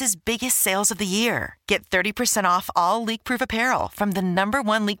of Knix's biggest sales of the year. Get 30% off all leak-proof apparel from the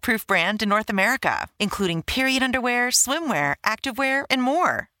 #1 leak-proof brand in North America, including period underwear, swimwear, activewear, and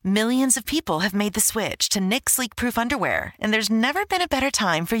more. Millions of people have made the switch to Knix leak-proof underwear, and there's never been a better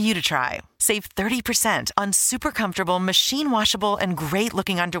time for you to try. Save 30% on super comfortable, machine-washable, and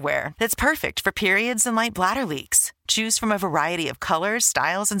great-looking underwear that's perfect for periods and light bladder leaks. Choose from a variety of colors,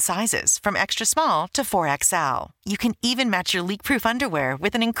 styles, and sizes, from extra small to 4XL. You can even match your leak-proof underwear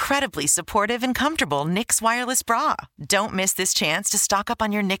with an incredibly supportive and comfortable Knix wireless bra. Don't miss this chance to stock up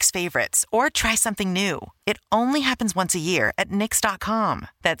on your Knix favorites or try something new. It only happens once a year at Knix.com.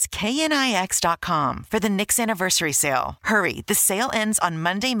 That's KNIX.com for the Knix anniversary sale. Hurry, the sale ends on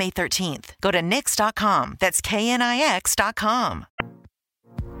Monday, May 13th. Go to Knix.com. That's KNIX.com.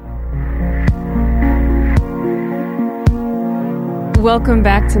 Welcome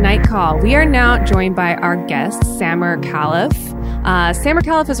back to Night Call. We are now joined by our guest, Samer Khalif. Samer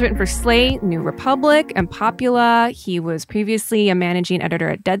Khalif has written for Slate, New Republic, and Popula. He was previously a managing editor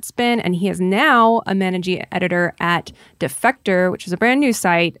at Deadspin, and he is now a managing editor at Defector, which is a brand new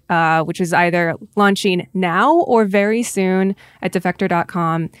site, which is either launching now or very soon at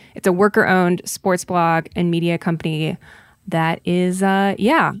defector.com. It's a worker-owned sports blog and media company that is,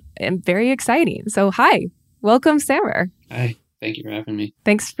 very exciting. So hi, welcome, Samer. Hi. Thank you for having me.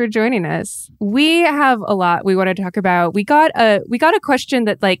 Thanks for joining us. We have a lot we want to talk about. We got a question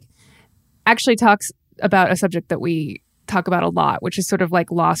that actually talks about a subject that we talk about a lot, which is sort of like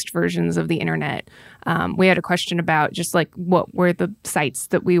lost versions of the internet. We had a question about just what were the sites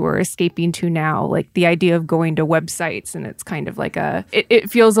that we were escaping to now, like the idea of going to websites, and it's kind of like it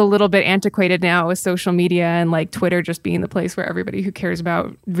feels a little bit antiquated now with social media and like Twitter just being the place where everybody who cares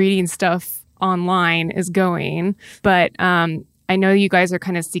about reading stuff online is going. But I know you guys are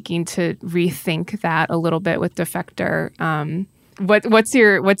kind of seeking to rethink that a little bit with Defector. What's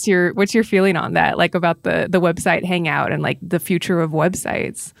your feeling on that? Like about the website hangout and like the future of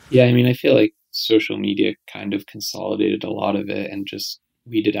websites? Yeah, I mean, I feel like social media kind of consolidated a lot of it and just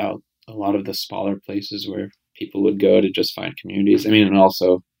weeded out a lot of the smaller places where people would go to just find communities. I mean, and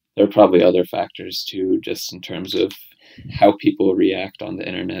also there are probably other factors too, just in terms of how people react on the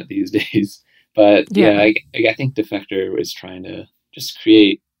internet these days. But I think Defector is trying to just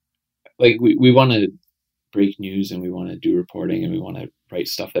create, we want to break news and we want to do reporting and we want to write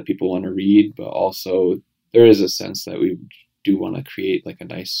stuff that people want to read, but also there is a sense that we do want to create like a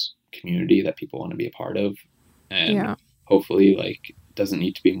nice community that people want to be a part of. And hopefully it doesn't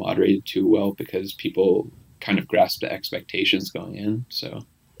need to be moderated too well because people kind of grasp the expectations going in. So,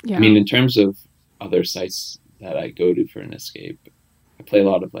 I mean, in terms of other sites that I go to for an escape, I play a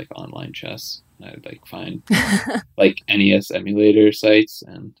lot of online chess. I would find NES emulator sites.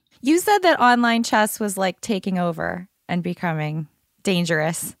 And you said that online chess was taking over and becoming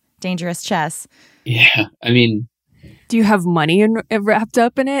dangerous chess. Yeah, I mean, do you have money wrapped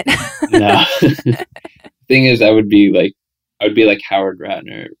up in it? No. Thing is, I would be like Howard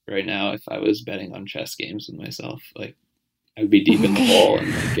Ratner right now if I was betting on chess games with myself. I would be deep in the hole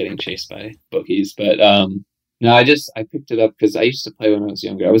and getting chased by bookies. But no, I picked it up because I used to play when I was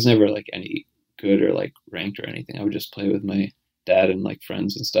younger. I was never any good or ranked or anything. I would just play with my dad and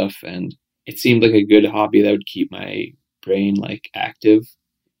friends and stuff. And it seemed like a good hobby that would keep my brain active.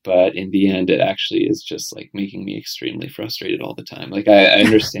 But in the end, it actually is just making me extremely frustrated all the time. I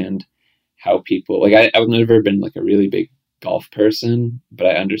understand how people I've never been a really big golf person, but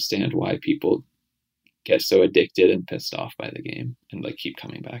I understand why people get so addicted and pissed off by the game and keep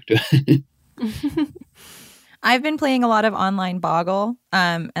coming back to it. I've been playing a lot of online Boggle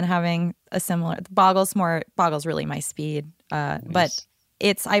and having a similar Boggle's really my speed. Nice. But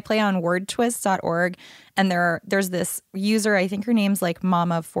I play on wordtwist.org and there's this user, I think her name's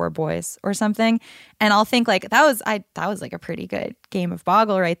Mama of Four Boys or something. And I'll think that was a pretty good game of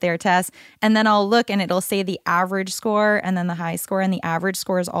Boggle right there, Tess. And then I'll look and it'll say the average score and then the high score, and the average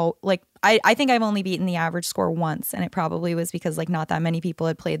score is all I think I've only beaten the average score once, and it probably was because not that many people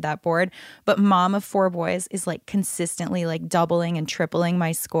had played that board. But Mom of Four Boys is consistently doubling and tripling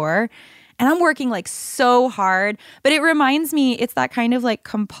my score. And I'm working so hard, but it reminds me, it's that kind of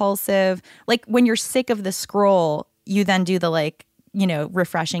compulsive, when you're sick of the scroll, you then do the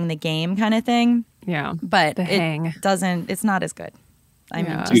refreshing the game kind of thing. Yeah. But it's not as good. I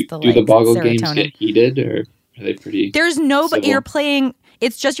mean, just do the Boggle games get heated, or are they pretty? There's but you're playing.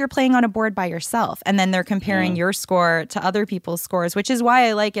 It's just you're playing on a board by yourself, and then they're comparing your score to other people's scores, which is why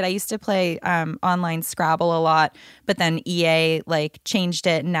I like it. I used to play online Scrabble a lot, but then EA changed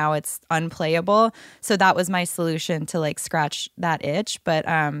it, and now it's unplayable. So that was my solution to scratch that itch. But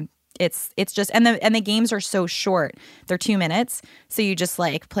it's just and the games are so short; they're 2 minutes, so you just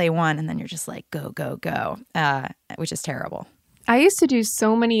play one, and then you're just go, which is terrible. I used to do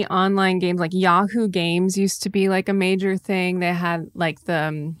so many online games, Yahoo Games used to be a major thing. They had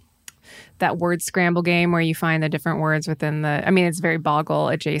that word scramble game where you find the different words within it's very Boggle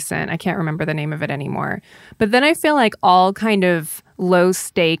adjacent. I can't remember the name of it anymore. But then I feel all kind of low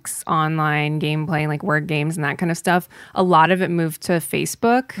stakes online gameplay, like word games and that kind of stuff, a lot of it moved to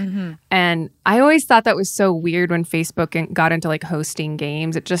Facebook. Mm-hmm. And I always thought that was so weird when Facebook got into like hosting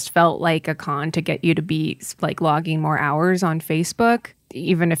games. It just felt like a con to get you to be like logging more hours on Facebook,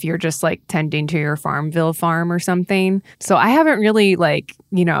 even if you're just like tending to your Farmville farm or something. So I haven't really like,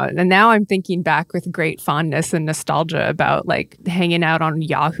 you know, and now I'm thinking back with great fondness and nostalgia about like hanging out on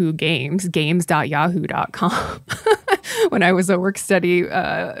Yahoo Games, games.yahoo.com when I was a work study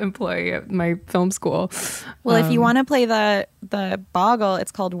employee at my film school. Well, if you want to play the Boggle,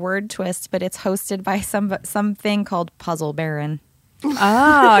 it's called Word Twist, but it's hosted by something called Puzzle Baron.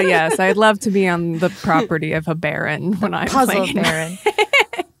 Ah, yes. I'd love to be on the property of a baron when I'm Puzzle playing. Baron.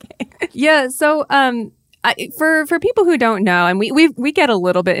 Yeah. So, for people who don't know, and we get a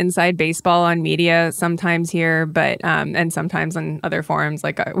little bit inside baseball on media sometimes here, but and sometimes on other forums.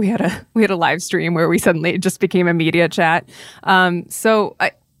 Like we had a live stream where we suddenly it just became a media chat. So,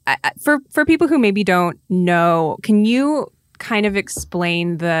 for people who maybe don't know, can you kind of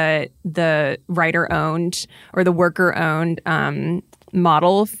explain the writer owned or the worker owned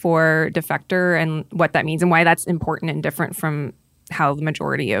model for Defector and what that means and why that's important and different from how the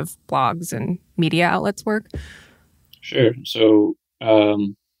majority of blogs and media outlets work? Sure. So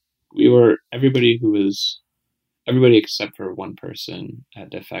everybody except for one person at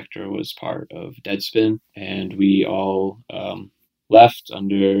Defector was part of Deadspin, and we all left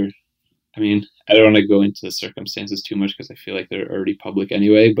under, I mean, I don't want to go into the circumstances too much because I feel like they're already public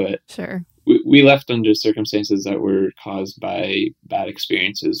anyway, but sure. We left under circumstances that were caused by bad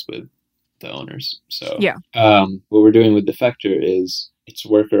experiences with the owners. So yeah. What we're doing with Defector is it's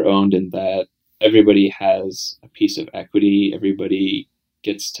worker owned in that everybody has a piece of equity. Everybody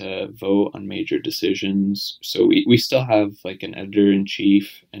gets to vote on major decisions. So we still have like an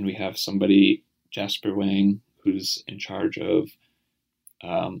editor-in-chief, and we have somebody, Jasper Wang, who's in charge of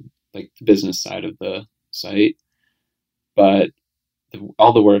like the business side of the site. But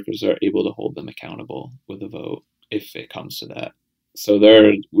all the workers are able to hold them accountable with a vote if it comes to that. So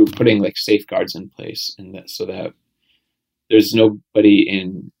we're putting like safeguards in place in that, so that there's nobody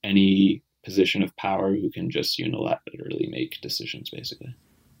in any position of power who can just unilaterally make decisions, basically.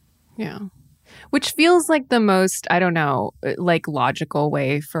 Yeah. Which feels like the most, I don't know, like logical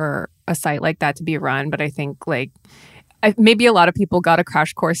way for a site like that to be run. But I think like maybe a lot of people got a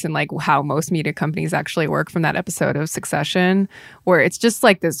crash course in like how most media companies actually work from that episode of Succession, where it's just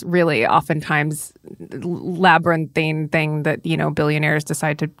like this really oftentimes labyrinthine thing that, you know, billionaires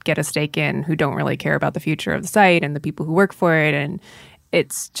decide to get a stake in who don't really care about the future of the site and the people who work for it. And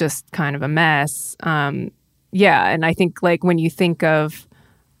it's just kind of a mess. Yeah. And I think like when you think of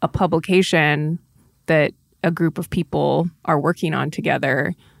a publication that a group of people are working on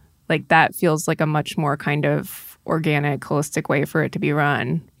together, like that feels like a much more kind of organic, holistic way for it to be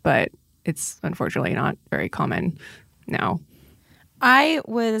run. But it's unfortunately not very common now. I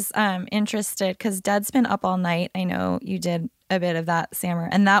was interested because Deadspin Up All Night, I know you did a bit of that, Sammer,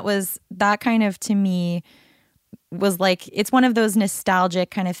 and that kind of to me was like, it's one of those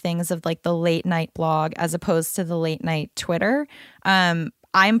nostalgic kind of things of like the late night blog as opposed to the late night Twitter. I'm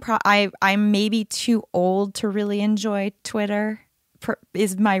maybe too old to really enjoy Twitter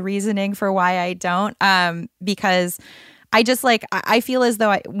is my reasoning for why I don't, because I just like, I feel as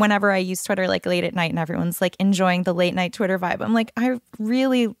though whenever I use Twitter like late at night and everyone's like enjoying the late night Twitter vibe, I'm like, I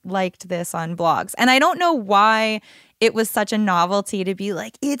really liked this on blogs. And I don't know why it was such a novelty to be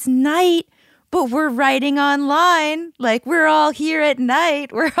like, it's night, but we're writing online. Like we're all here at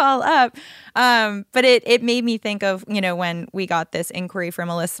night. We're all up. But it made me think of, you know, when we got this inquiry from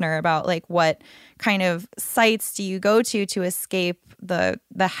a listener about like what kind of sites do you go to escape the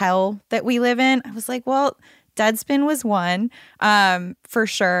hell that we live in? I was like, well, Deadspin was one, for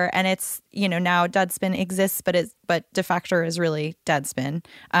sure. And it's, you know, now Deadspin exists, but Defector is really Deadspin.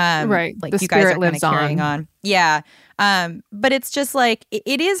 Right. Like the you guys are kind lives of carrying on. Yeah. But it's just like,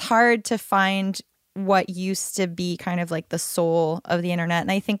 it is hard to find what used to be kind of like the soul of the internet.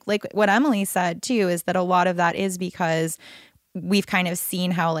 And I think like what Emily said too, is that a lot of that is because we've kind of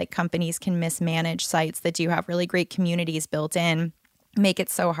seen how like companies can mismanage sites that do have really great communities built in, make it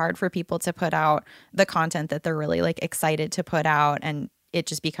so hard for people to put out the content that they're really like excited to put out, and it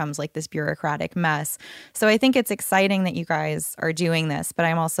just becomes like this bureaucratic mess. So I think it's exciting that you guys are doing this, but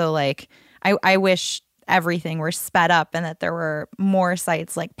I'm also like, I wish everything were sped up and that there were more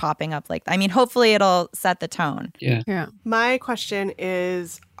sites like popping up like that. I mean, hopefully it'll set the tone. Yeah. My question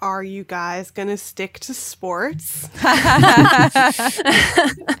is, are you guys going to stick to sports?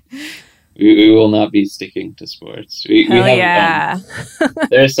 We will not be sticking to sports. We have,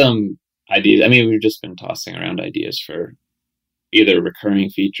 there's some ideas. I mean, we've just been tossing around ideas for either recurring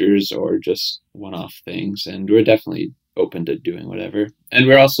features or just one-off things. And we're definitely open to doing whatever. And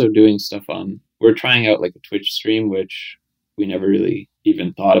we're also doing stuff we're trying out like a Twitch stream, which we never really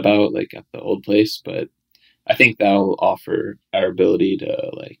even thought about like at the old place, but I think that'll offer our ability to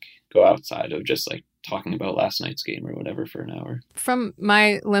like go outside of just like talking about last night's game or whatever for an hour. From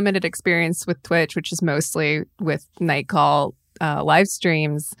my limited experience with Twitch, which is mostly with Nightcall live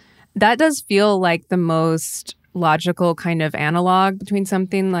streams, that does feel like the most logical kind of analog between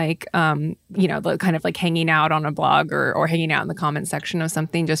something like, the kind of like hanging out on a blog or hanging out in the comment section of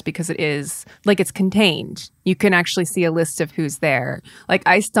something, just because it is like it's contained. You can actually see a list of who's there. Like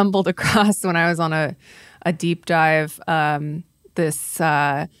I stumbled across when I was on a deep dive, this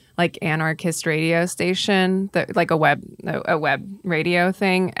like anarchist radio station, that like a web radio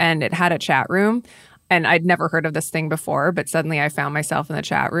thing, and it had a chat room. And I'd never heard of this thing before, but suddenly I found myself in the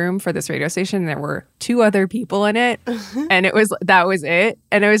chat room for this radio station. And there were 2 other people in it, and that was it.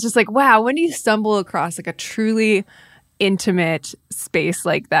 And it was just like, wow, when do you stumble across like a truly intimate space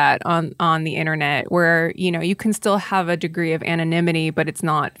like that on the internet, where you can still have a degree of anonymity, but it's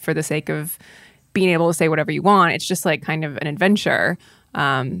not for the sake of being able to say whatever you want. It's just like kind of an adventure.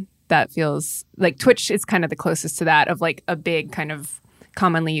 That feels like Twitch is kind of the closest to that, of like a big kind of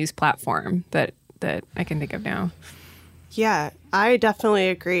commonly used platform that I can think of now. Yeah, I definitely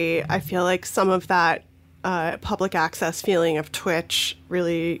agree. I feel like some of that public access feeling of Twitch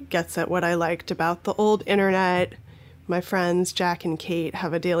really gets at what I liked about the old internet. My friends Jack and Kate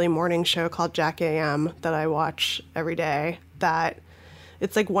have a daily morning show called Jack AM that I watch every day. That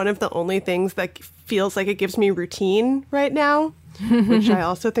it's like one of the only things that feels like it gives me routine right now, which I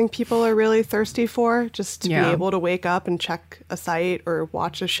also think people are really thirsty for, just to be able to wake up and check a site or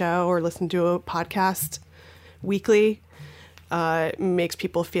watch a show or listen to a podcast weekly. Makes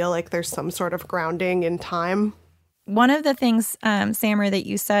people feel like there's some sort of grounding in time. One of the things, Samer, that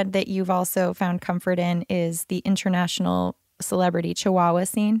you said that you've also found comfort in is the international celebrity Chihuahua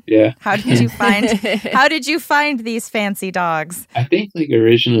scene. Yeah. How did you find these fancy dogs? I think like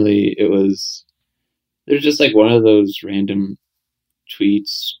originally there's just like one of those random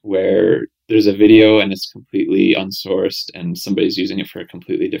tweets where there's a video and it's completely unsourced and somebody's using it for a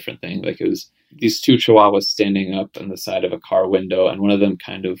completely different thing. Like it was these 2 Chihuahuas standing up on the side of a car window, and one of them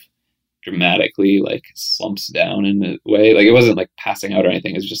kind of dramatically like slumps down in a way. Like it wasn't like passing out or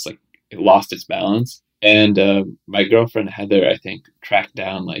anything. It's just like it lost its balance. And my girlfriend Heather, I think, tracked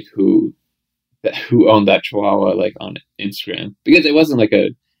down like who owned that Chihuahua like on Instagram, because it wasn't like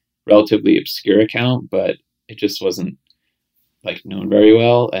a relatively obscure account, but it just wasn't like known very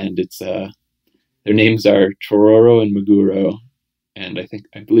well. And it's their names are Chororo and Maguro, and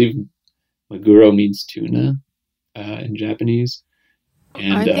I believe Maguro means tuna in Japanese.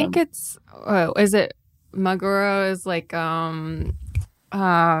 And I think it's is it Maguro is like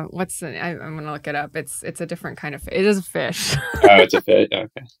what's the? I'm gonna look it up. It's a different kind of. It is a fish. Oh, it's a fish.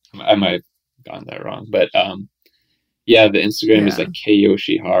 Okay, I might have gotten that wrong, but yeah, the Instagram is like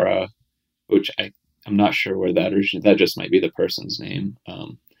Keyoshihara, which I'm not sure where that originated. That just might be the person's name.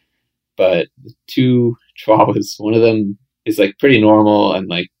 But the 2 Chihuahuas, one of them is like pretty normal and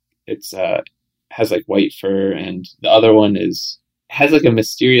like it's has like white fur, and the other one has like a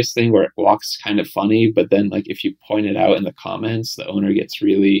mysterious thing where it walks kind of funny, but then like if you point it out in the comments, the owner gets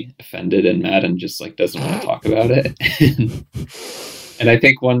really offended and mad and just like doesn't want to talk about it. And I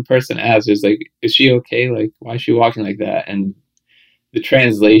think one person asked, is like, is she okay? Like, why is she walking like that? And the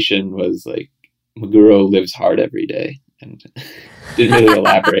translation was like, Maguro lives hard every day, and didn't really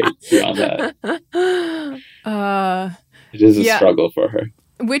elaborate beyond that. It is a struggle for her.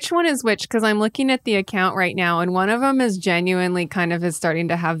 Which one is which? Because I'm looking at the account right now, and one of them is genuinely kind of is starting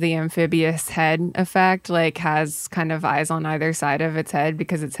to have the amphibious head effect, like has kind of eyes on either side of its head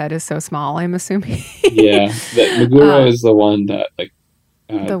because its head is so small, I'm assuming. Yeah, the Maguro is the one that like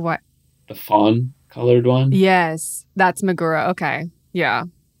the what? The fawn colored one. Yes, that's Maguro. Okay, yeah,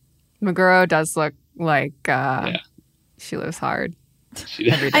 Maguro does look like she lives hard.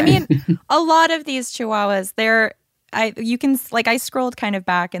 Every day. I mean, a lot of these Chihuahuas, I scrolled kind of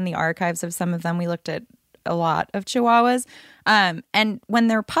back in the archives of some of them. We looked at a lot of Chihuahuas. And when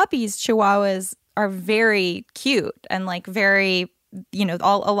they're puppies, Chihuahuas are very cute and like very,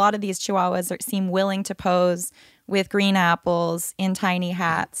 a lot of these Chihuahuas seem willing to pose with green apples, in tiny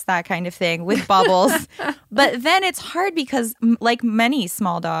hats, that kind of thing, with bubbles. But then it's hard because like many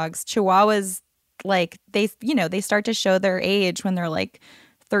small dogs, Chihuahuas, like they start to show their age when they're like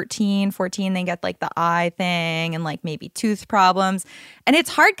 13, 14, they get like the eye thing and like maybe tooth problems. And it's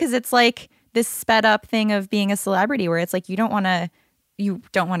hard because it's like this sped up thing of being a celebrity where it's like you don't want to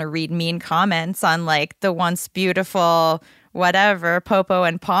read mean comments on like the once beautiful whatever, Popo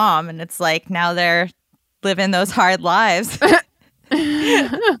and Palm. And it's like now they're living those hard lives.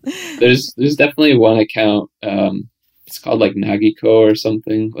 There's definitely one account. It's called like Nagiko or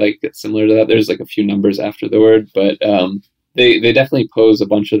something. Like it's similar to that. There's like a few numbers after the word, but they definitely pose a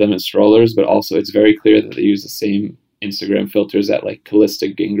bunch of them in strollers. But also, it's very clear that they use the same Instagram filters that like Callista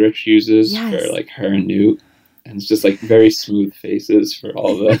Gingrich uses for like her and Newt. And it's just like very smooth faces for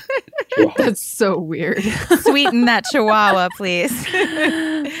all the chihuahuas. That's so weird. Sweeten that chihuahua, please.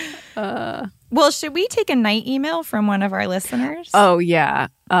 Well, should we take a night email from one of our listeners? Oh, yeah.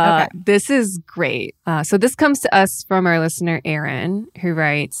 Okay. This is great. So this comes to us from our listener, Aaron, who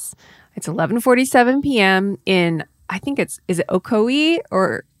writes, it's 11:47 p.m. in, I think is it Ocoee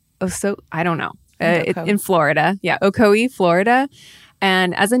or Oso? I don't know. In Florida. Yeah, Ocoee, Florida.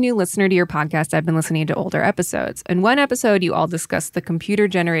 And as a new listener to your podcast, I've been listening to older episodes. In one episode, you all discussed the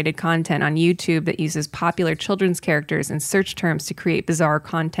computer-generated content on YouTube that uses popular children's characters and search terms to create bizarre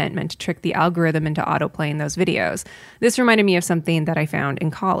content meant to trick the algorithm into autoplaying those videos. This reminded me of something that I found in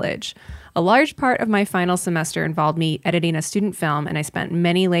college. A large part of my final semester involved me editing a student film, and I spent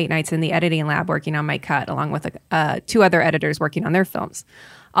many late nights in the editing lab working on my cut, along with 2 other editors working on their films.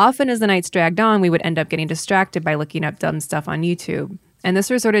 Often as the nights dragged on, we would end up getting distracted by looking up dumb stuff on YouTube. And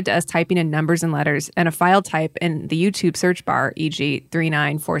this resorted to us typing in numbers and letters and a file type in the YouTube search bar, e.g.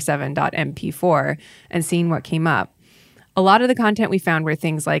 3947.mp4, and seeing what came up. A lot of the content we found were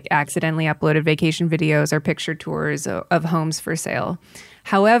things like accidentally uploaded vacation videos or picture tours of homes for sale.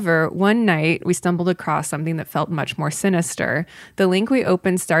 However, one night we stumbled across something that felt much more sinister. The link we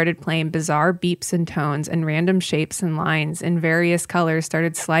opened started playing bizarre beeps and tones, and random shapes and lines in various colors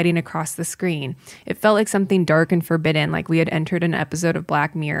started sliding across the screen. It felt like something dark and forbidden, like we had entered an episode of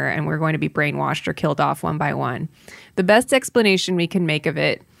Black Mirror and we're going to be brainwashed or killed off one by one. The best explanation we can make of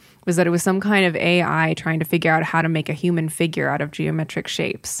it was that it was some kind of AI trying to figure out how to make a human figure out of geometric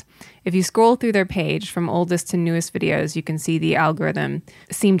shapes. If you scroll through their page from oldest to newest videos, you can see the algorithm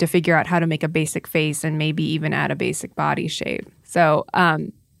seemed to figure out how to make a basic face and maybe even add a basic body shape. So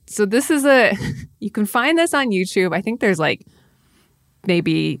this is you can find this on YouTube. I think there's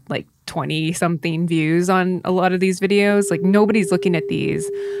maybe 20 something views on a lot of these videos. Like nobody's looking at these,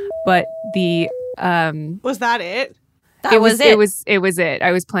 but was that it? It was it. It was it.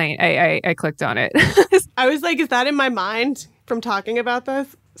 I was playing. I clicked on it. I was like, is that in my mind from talking about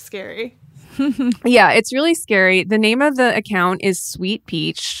this? Scary. Yeah, it's really scary. The name of the account is Sweet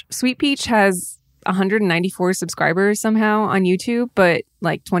Peach. Sweet Peach has 194 subscribers somehow on YouTube, but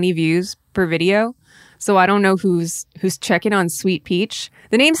 20 views per video. So I don't know who's checking on Sweet Peach.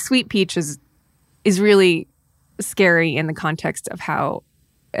 The name Sweet Peach is really scary in the context of how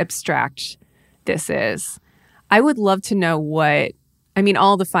abstract this is. I would love to know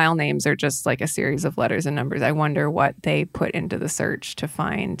all the file names are just like a series of letters and numbers. I wonder what they put into the search to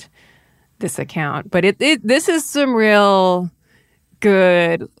find this account. But this is some real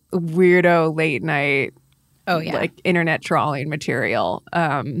good weirdo late night, internet trawling material.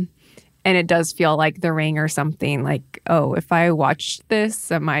 And it does feel like The Ring or something. If I watch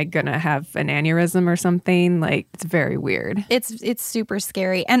this, am I gonna have an aneurysm or something? It's very weird. It's super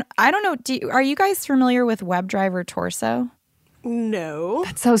scary. And I don't know, are you guys familiar with WebDriver Torso? No.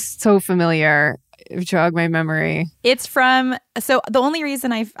 That sounds so familiar. Jog my memory. It's from, so the only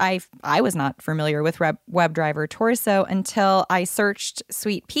reason I was not familiar with WebDriver Torso until I searched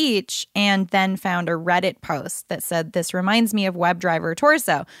Sweet Peach and then found a Reddit post that said, this reminds me of WebDriver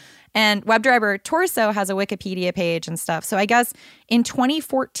Torso. And WebDriver Torso has a Wikipedia page and stuff. So I guess in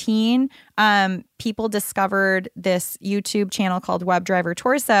 2014, people discovered this YouTube channel called WebDriver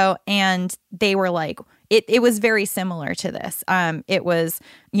Torso, and they were like, it was very similar to this. It was,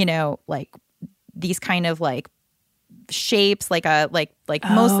 these kind of shapes,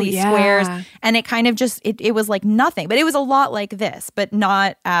 mostly squares, and it kind of just it was like nothing, but it was a lot like this, but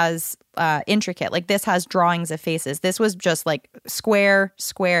not as intricate. This has drawings of faces. This was just square,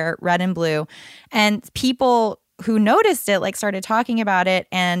 red and blue, and people who noticed it started talking about it,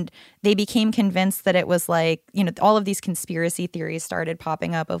 and they became convinced that it was all of these conspiracy theories started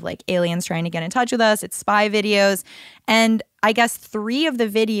popping up of aliens trying to get in touch with us. It's spy videos, and I guess 3 of the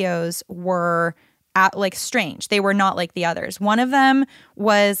videos were strange. They were not like the others. One of them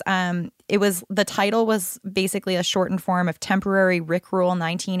was the title was basically a shortened form of Temporary Rickroll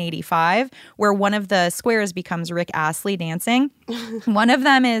 1985, where one of the squares becomes Rick Astley dancing. One of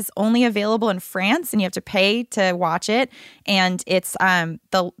them is only available in France, and you have to pay to watch it. And it's I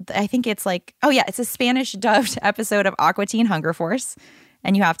think it's it's a Spanish dubbed episode of Aqua Teen Hunger Force.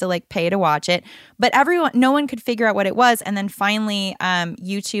 And you have to pay to watch it. But no one could figure out what it was. And then finally,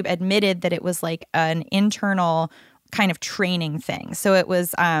 YouTube admitted that it was an internal kind of training thing. So it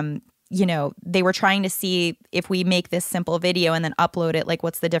was, you know, they were trying to see if we make this simple video and then upload it, like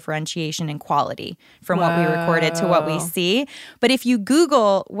what's the differentiation in quality from what we recorded to what we see. But if you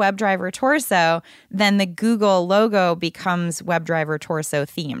Google WebDriver Torso, then the Google logo becomes WebDriver Torso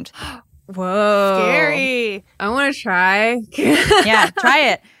themed. Whoa. Scary. I want to try. Yeah, try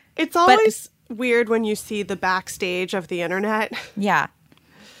it. It's always weird when you see the backstage of the internet. Yeah.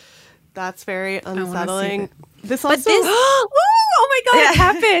 That's very unsettling. This also... oh my God, it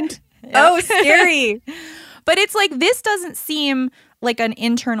happened. Oh, scary. But it's like, this doesn't seem like an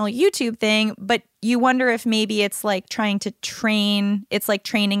internal YouTube thing, but you wonder if maybe it's like trying to train, it's like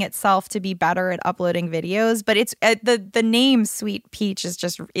training itself to be better at uploading videos. But it's the name Sweet Peach is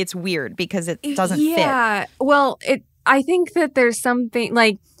just, it's weird because it doesn't fit. Yeah. Well, I think that there's something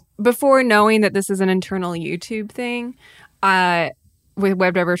like before knowing that this is an internal YouTube thing, with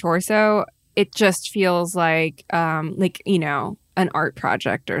WebDriver Torso, it just feels like, you know, an art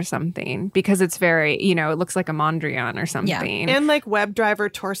project or something because it's very, you know, it looks like a Mondrian or something. Yeah. And like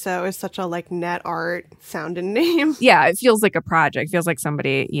WebDriver Torso is such a like net art sounding name. Yeah, it feels like a project. It feels like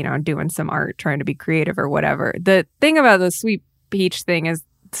somebody, you know, doing some art, trying to be creative or whatever. The thing about the Sweet Peach thing is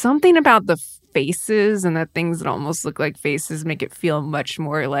something about the faces and the things that almost look like faces make it feel much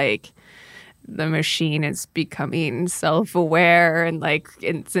more like the machine is becoming self-aware and like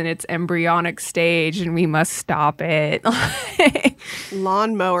it's in its embryonic stage and we must stop it.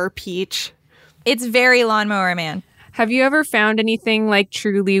 Lawnmower Peach. It's very Lawnmower Man. Have you ever found anything like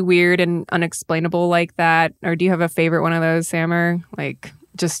truly weird and unexplainable like that? Or do you have a favorite one of those, Sammer? Like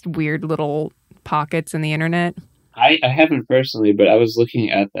just weird little pockets in the internet? I haven't personally, but I was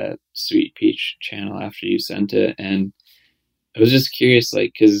looking at that Sweet Peach channel after you sent it, and I was just curious,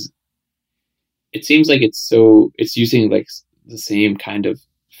 like, because it seems like it's using like the same kind of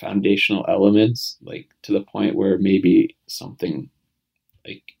foundational elements, like to the point where maybe something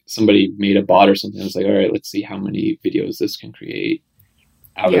like somebody made a bot or something. I was like, all right, let's see how many videos this can create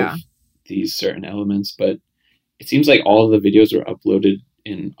out of these certain elements. But it seems like all of the videos were uploaded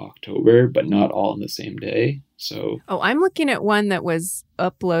in October, but not all on the same day. So I'm looking at one that was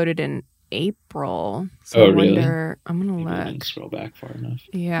uploaded in April. So really? I'm gonna maybe look. I didn't scroll back far enough.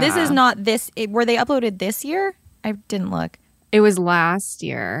 Yeah, This is not this. Were they uploaded this year? I didn't look. It was last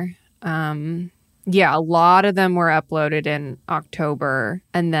year. Yeah, a lot of them were uploaded in October,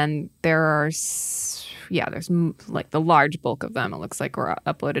 and then there's like the large bulk of them. It looks like were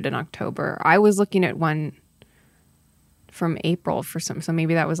uploaded in October. I was looking at one from April for some, so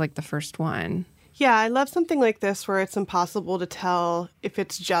maybe that was like the first one. Yeah, I love something like this where it's impossible to tell if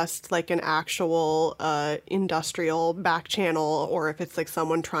it's just like an actual industrial back channel or if it's like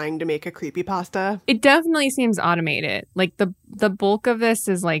someone trying to make a creepypasta. It definitely seems automated. Like the bulk of this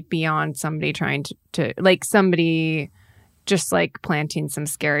is like beyond somebody trying to like somebody just like planting some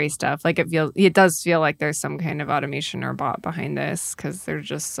scary stuff. Like it does feel like there's some kind of automation or bot behind this because there's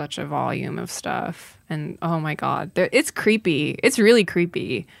just such a volume of stuff. And oh my God, it's creepy. It's really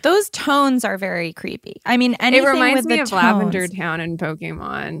creepy. Those tones are very creepy. I mean, anything it reminds with me the of tones. Lavender Town in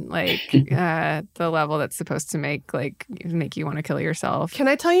Pokemon, like the level that's supposed to make you want to kill yourself. Can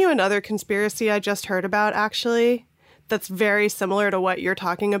I tell you another conspiracy I just heard about, actually, that's very similar to what you're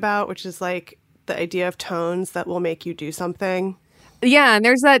talking about, which is like the idea of tones that will make you do something? Yeah, and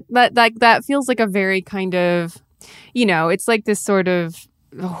there's that feels like a very kind of, you know, it's like this sort of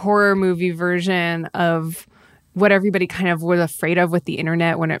horror movie version of what everybody kind of was afraid of with the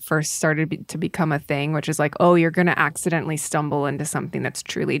internet when it first started to become a thing, which is like, oh, you're going to accidentally stumble into something that's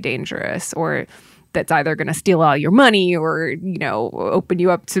truly dangerous or that's either going to steal all your money or, you know, open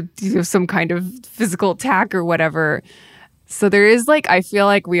you up to some kind of physical attack or whatever. So there is like, I feel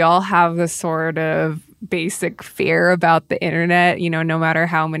like we all have this sort of basic fear about the internet, you know, no matter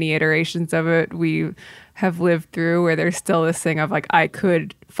how many iterations of it we have lived through, where there's still this thing of like, I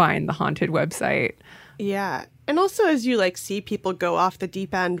could find the haunted website. Yeah. And also as you like see people go off the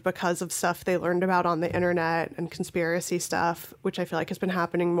deep end because of stuff they learned about on the internet and conspiracy stuff, which I feel like has been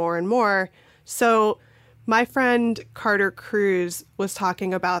happening more and more. So my friend Carter Cruz was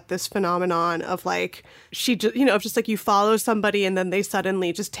talking about this phenomenon of like, she just, you know, just like you follow somebody and then they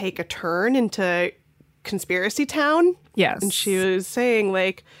suddenly just take a turn into conspiracy town. Yes. And she was saying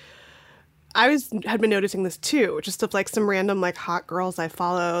like, had been noticing this too, just of like some random like hot girls I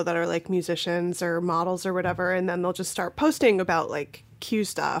follow that are like musicians or models or whatever. And then they'll just start posting about like Q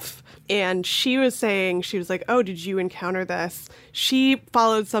stuff. And she was saying, she was like, oh, did you encounter this? She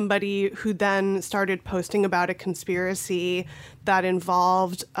followed somebody who then started posting about a conspiracy that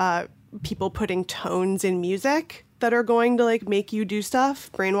involved people putting tones in music that are going to like make you do stuff,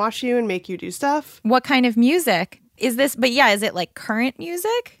 brainwash you and make you do stuff. What kind of music? is it like current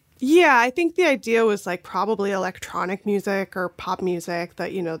music? Yeah, I think the idea was like probably electronic music or pop music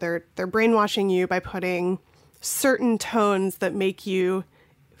that, you know, they're brainwashing you by putting certain tones that make you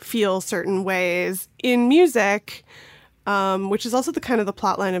feel certain ways in music, which is also the kind of the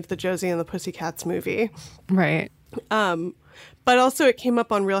plot line of the Josie and the Pussycats movie. Right. But also it came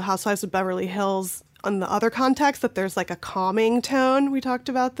up on Real Housewives of Beverly Hills on the other context that there's like a calming tone. We talked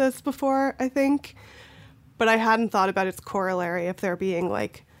about this before, I think. But I hadn't thought about its corollary of there being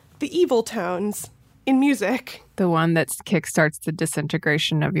like the evil tones in music. The one that kickstarts the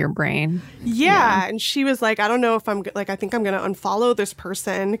disintegration of your brain. Yeah. And she was like, I don't know if I think I'm going to unfollow this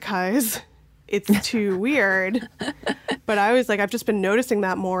person because it's too weird. But I was like, I've just been noticing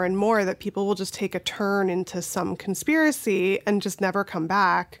that more and more, that people will just take a turn into some conspiracy and just never come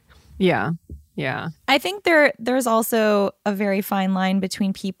back. Yeah. Yeah. I think there's also a very fine line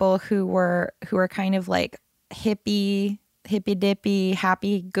between people who were kind of like hippie dippy,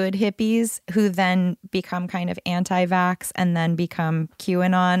 happy, good hippies who then become kind of anti-vax and then become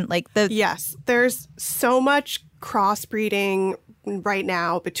QAnon. Yes, there's so much crossbreeding right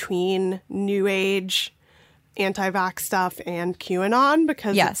now between New Age anti-vax stuff and QAnon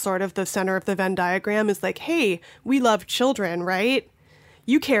because it's sort of the center of the Venn diagram is like, hey, we love children, right?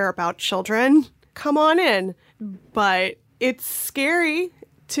 You care about children. Come on in. But it's scary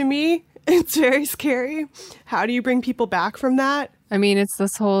to me. It's very scary. How do you bring people back from that? I mean, it's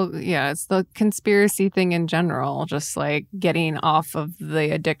this whole, it's the conspiracy thing in general, just like getting off of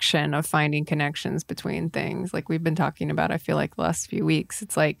the addiction of finding connections between things like we've been talking about, I feel like the last few weeks.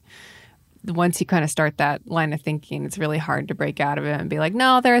 It's like once you kind of start that line of thinking, it's really hard to break out of it and be like,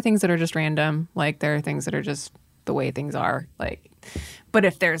 no, there are things that are just random. Like there are things that are just the way things are. Like, but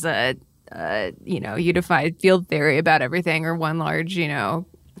if there's a unified field theory about everything or one large,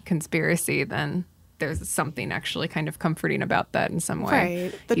 conspiracy, then there's something actually kind of comforting about that in some way.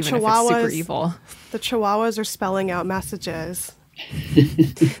 Right. The even Chihuahuas, if it's super evil. The Chihuahuas are spelling out messages.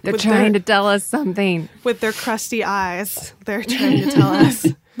 They're trying to tell us something. With their crusty eyes, they're trying to tell us.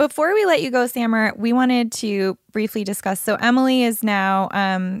 Before we let you go, Sammer, we wanted to briefly discuss. So Emily is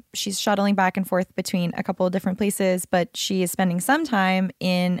now, she's shuttling back and forth between a couple of different places, but she is spending some time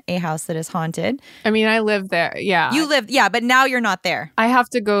in a house that is haunted. I mean, I live there. Yeah. You live, but now you're not there. I have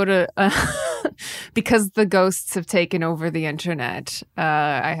to go to, because the ghosts have taken over the internet.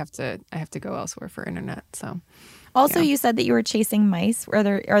 I have to go elsewhere for internet. So. Also, you said that you were chasing mice. Are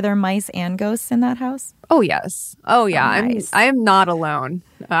there mice and ghosts in that house? Oh, yes. Oh, yeah. Oh, nice. I am not alone,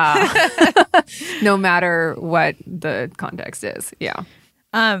 no matter what the context is. Yeah.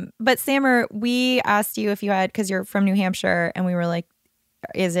 But Sammer, we asked you if you had, because you're from New Hampshire, and we were like,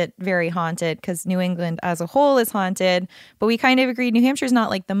 is it very haunted? Because New England as a whole is haunted. But we kind of agreed New Hampshire's not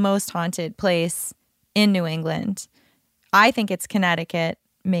like the most haunted place in New England. I think it's Connecticut.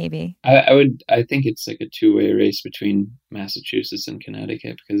 Maybe. I think it's like a two-way race between Massachusetts and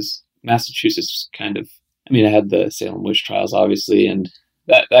Connecticut because Massachusetts kind of, I mean, I had the Salem witch trials, obviously, and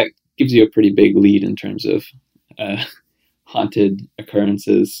that gives you a pretty big lead in terms of haunted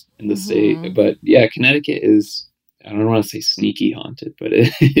occurrences in the state. But yeah, Connecticut is, I don't want to say sneaky haunted, but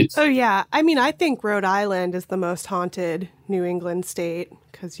it's... Oh, yeah. I mean, I think Rhode Island is the most haunted New England state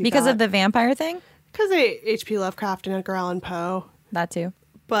because of the vampire thing? Because of H.P. Lovecraft and Edgar Allan Poe. That too.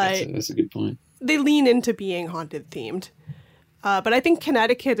 But that's a good point. They lean into being haunted themed. But I think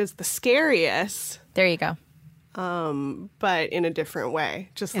Connecticut is the scariest. There you go. But in a different way.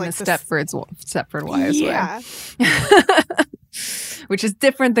 Just in like a Stepford Wives way. Which is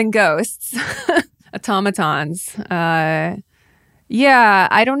different than ghosts. Automatons. Yeah,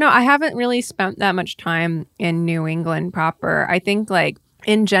 I don't know. I haven't really spent that much time in New England proper. I think like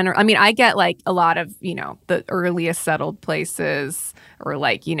in general, I mean, I get like a lot of, the earliest settled places or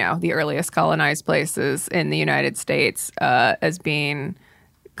like, the earliest colonized places in the United States as being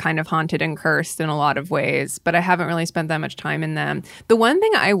kind of haunted and cursed in a lot of ways, but I haven't really spent that much time in them. The one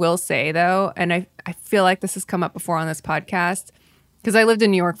thing I will say though, and I feel like this has come up before on this podcast, because I lived in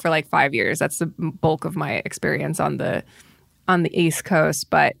New York for like 5 years. That's the bulk of my experience on the East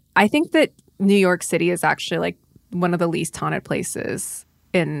Coast. But I think that New York City is actually like one of the least haunted places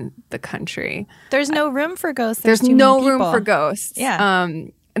in the country. There's no room for ghosts. There's no room for ghosts. Yeah.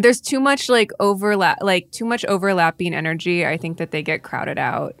 There's too much too much overlapping energy. I think that they get crowded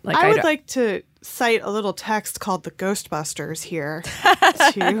out. Like I would like to cite a little text called the Ghostbusters here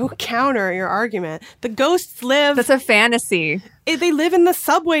to counter your argument. The ghosts live... That's a fantasy. They live in the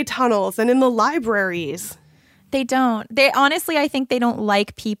subway tunnels and in the libraries. They don't. Honestly, I think they don't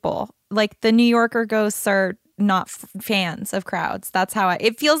like people. Like the New Yorker ghosts are not fans of crowds. That's how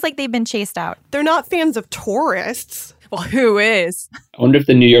it feels like they've been chased out. They're not fans of tourists. Well, who is? I wonder if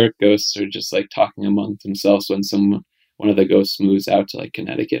the New York ghosts are just like talking among themselves when one of the ghosts moves out to like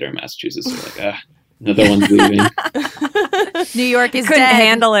Connecticut or Massachusetts. They're like, another one's leaving. New York is Couldn't dead.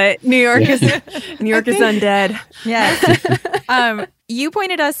 handle it. New York is undead. Yes. You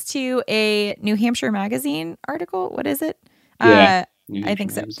pointed us to a New Hampshire Magazine article. What is it? Yeah, I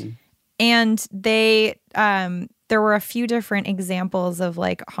think so. And they there were a few different examples of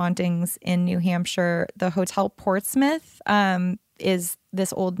like hauntings in New Hampshire. The Hotel Portsmouth is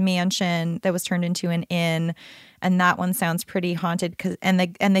this old mansion that was turned into an inn, and that one sounds pretty haunted and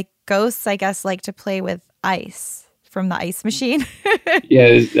the ghosts, I guess, like to play with ice from the ice machine.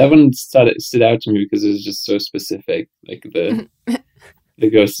 Yeah, that one stood out to me because it was just so specific. Like the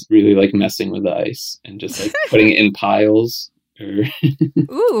ghosts really like messing with the ice and just like putting it in piles.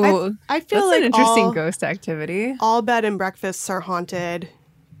 Ooh, I feel that's like an interesting ghost activity. All bed and breakfasts are haunted,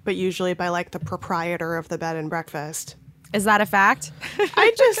 but usually by like the proprietor of the bed and breakfast. Is that a fact?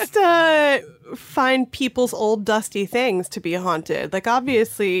 I just find people's old dusty things to be haunted. Like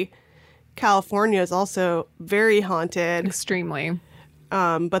obviously, California is also very haunted, extremely.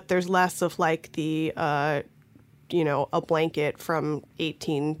 But there's less of like the a blanket from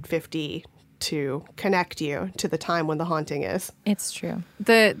 1850. To connect you to the time when the haunting is. It's true.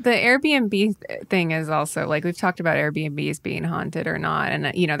 The Airbnb thing is also like we've talked about Airbnbs being haunted or not, and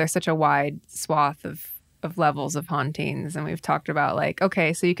there's such a wide swath of levels of hauntings, and we've talked about like,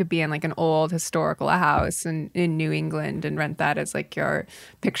 okay, so you could be in like an old historical house in New England and rent that as like your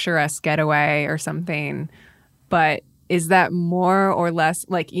picturesque getaway or something, but is that more or less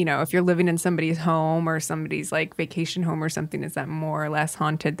like, if you're living in somebody's home or somebody's like vacation home or something, is that more or less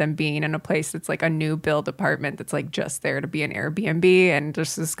haunted than being in a place that's like a new build apartment that's like just there to be an Airbnb and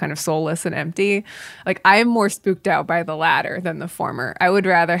just is kind of soulless and empty? Like I'm more spooked out by the latter than the former. I would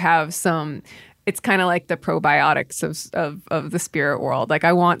rather have it's kind of like the probiotics of the spirit world. Like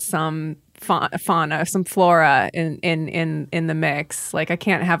I want some fauna, some flora in the mix. Like I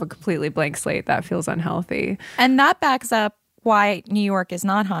can't have a completely blank slate. That feels unhealthy. And that backs up why New York is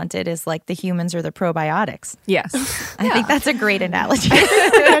not haunted is like the humans are the probiotics. Yes. I think that's a great analogy.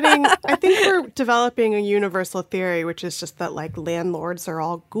 I think we're developing a universal theory, which is just that like landlords are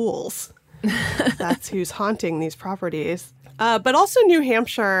all ghouls. That's who's haunting these properties. But also New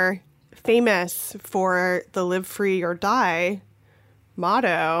Hampshire, famous for the live free or die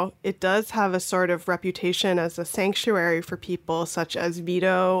motto, it does have a sort of reputation as a sanctuary for people such as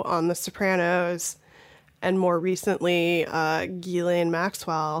Vito on The Sopranos and more recently Ghislaine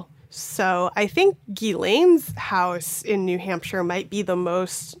Maxwell. So I think Ghislaine's house in New Hampshire might be the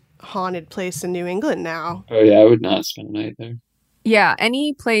most haunted place in New England now. Oh yeah, I would not spend a night there. Yeah,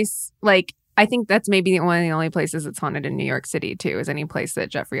 any place like I think that's maybe one of the only places that's haunted in New York City too. Is any place that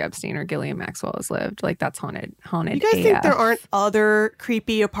Jeffrey Epstein or Ghislaine Maxwell has lived? Like that's haunted. You guys AF. think there aren't other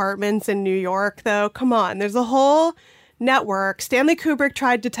creepy apartments in New York though? Come on, there's a whole network. Stanley Kubrick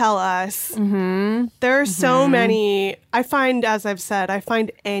tried to tell us. Mm-hmm. There are so many. I find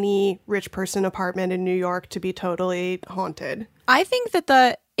any rich person apartment in New York to be totally haunted. I think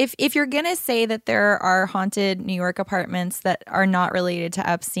that if you're going to say that there are haunted New York apartments that are not related to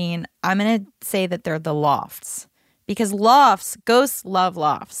Epstein, I'm going to say that they're the lofts. Because ghosts love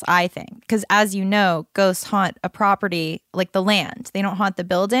lofts, I think. Because as you know, ghosts haunt a property like the land. They don't haunt the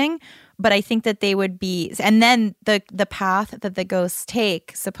building. But I think that they would be, and then the path that the ghosts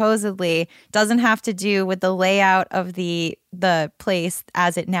take supposedly doesn't have to do with the layout of the place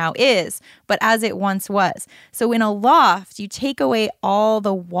as it now is, but as it once was. So in a loft, you take away all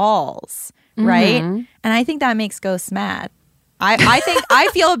the walls, right? Mm-hmm. And I think that makes ghosts mad. I think I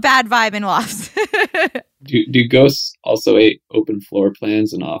feel a bad vibe in lofts. Do ghosts also hate open floor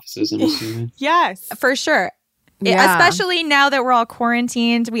plans in offices, I'm assuming? Yes. For sure. Yeah. Especially now that we're all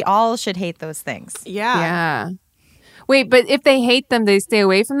quarantined, we all should hate those things. Yeah. Wait, but if they hate them, they stay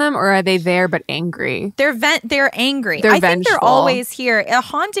away from them, or are they there but angry? They're angry. They're I think vengeful. they're always here. A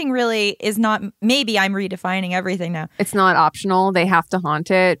haunting really is not. Maybe I'm redefining everything now. It's not optional. They have to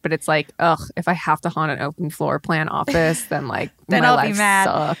haunt it, but it's like, ugh, if I have to haunt an open floor plan office, then like then my I'll life be mad.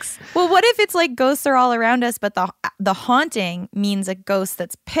 Sucks. Well, what if it's like ghosts are all around us, but the haunting means a ghost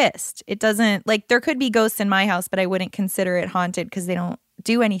that's pissed? It doesn't like there could be ghosts in my house, but I wouldn't consider it haunted because they don't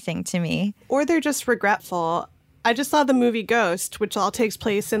do anything to me. Or they're just regretful. I just saw the movie Ghost, which all takes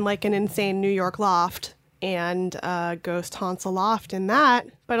place in like an insane New York loft. And Ghost haunts a loft in that.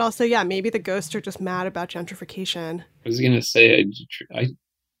 But also, yeah, maybe the ghosts are just mad about gentrification. I was going to say,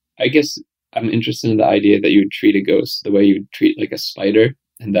 I guess I'm interested in the idea that you would treat a ghost the way you would treat like a spider,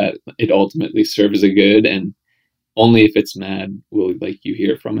 and that it ultimately serves a good. And only if it's mad will like you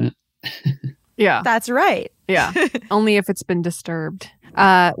hear from it. Yeah. That's right. Yeah. Only if it's been disturbed.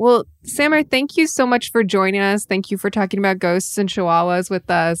 Well, Samer, thank you so much for joining us. Thank you for talking about ghosts and chihuahuas with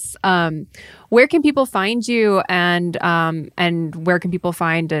us. Where can people find you, and where can people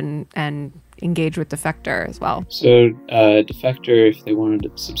find and engage with Defector as well? So Defector, if they wanted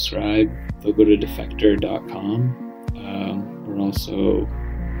to subscribe, they'll go to defector.com. We're also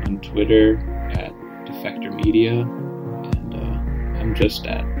on Twitter at Defector Media, and I'm just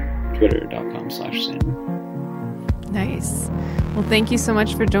at twitter.com/Samer. Nice. Well, thank you so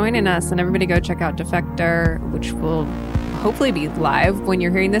much for joining us, and everybody go check out Defector, which will hopefully be live when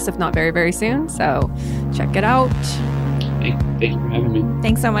you're hearing this, if not very, very soon. So check it out. Thank you for having me.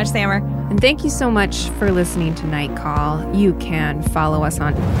 Thanks so much, Samer. And thank you so much for listening to Night Call. You can follow us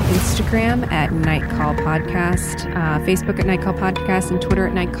on Instagram at Night Call Podcast, Facebook at Night Call Podcast, and Twitter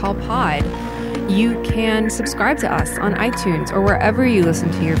at Night Call Pod. You can subscribe to us on iTunes or wherever you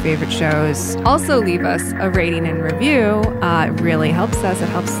listen to your favorite shows. Also leave us a rating and review. It really helps us. It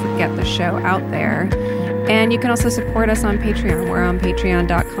helps get the show out there. And you can also support us on Patreon. We're on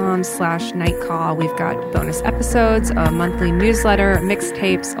patreon.com/nightcall. We've got bonus episodes, a monthly newsletter,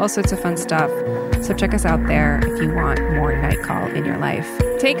 mixtapes, all sorts of fun stuff. So check us out there if you want more Night Call in your life.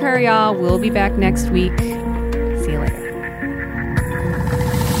 Take care, y'all. We'll be back next week. See you later.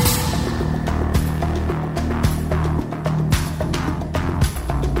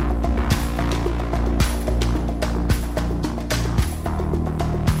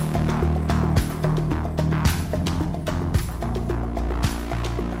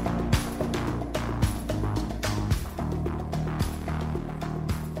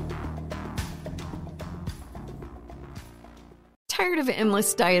 Tired of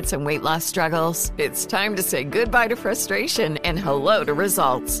endless diets and weight loss struggles? It's time to say goodbye to frustration and hello to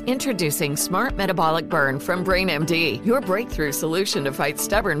results. Introducing Smart Metabolic Burn from BrainMD, your breakthrough solution to fight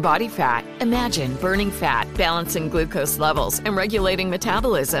stubborn body fat. Imagine burning fat, balancing glucose levels, and regulating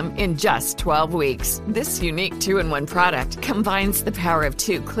metabolism in just 12 weeks. This unique 2-in-1 product combines the power of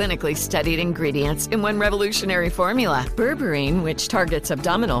 2 clinically studied ingredients in one revolutionary formula. Berberine, which targets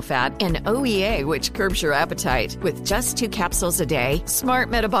abdominal fat, and OEA, which curbs your appetite. With just 2 capsules a day, Smart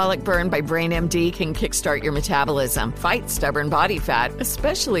Metabolic Burn by BrainMD can kickstart your metabolism, fight stubborn body fat,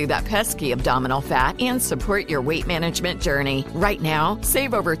 especially that pesky abdominal fat, and support your weight management journey. Right now,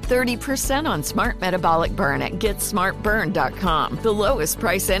 save over 30% on Smart Metabolic Burn at GetSmartBurn.com. The lowest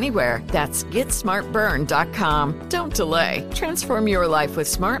price anywhere. That's GetSmartBurn.com. Don't delay. Transform your life with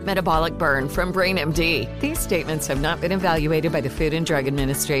Smart Metabolic Burn from BrainMD. These statements have not been evaluated by the Food and Drug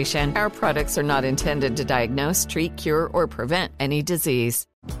Administration. Our products are not intended to diagnose, treat, cure, or prevent any disease.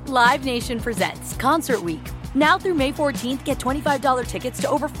 Live Nation presents Concert Week. Now through May 14th, get $25 tickets to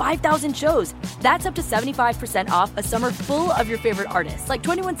over 5,000 shows. That's up to 75% off a summer full of your favorite artists like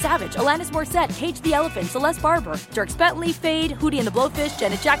 21 Savage, Alanis Morissette, Cage the Elephant, Celeste Barber, Dierks Bentley, Fade, Hootie and the Blowfish,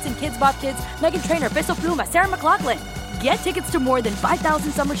 Janet Jackson, Kidz Bop Kids, Meghan Trainor, Peso Pluma, Sarah McLachlan. Get tickets to more than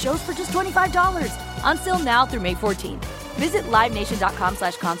 5,000 summer shows for just $25. Until now through May 14th. Visit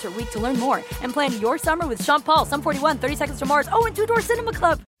LiveNation.com/Concert Week to learn more and plan your summer with Sean Paul, Sum 41, 30 Seconds to Mars, and Two Door Cinema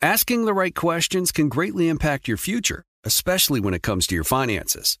Club. Asking the right questions can greatly impact your future, especially when it comes to your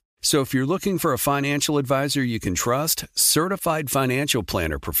finances. So if you're looking for a financial advisor you can trust, certified financial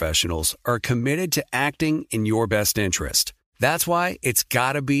planner professionals are committed to acting in your best interest. That's why it's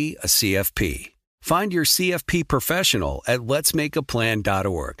got to be a CFP. Find your CFP professional at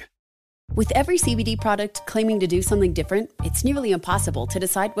letsmakeaplan.org. With every CBD product claiming to do something different, it's nearly impossible to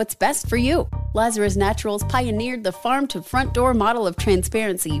decide what's best for you. Lazarus Naturals pioneered the farm-to-front-door model of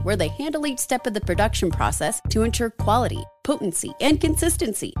transparency, where they handle each step of the production process to ensure quality, potency, and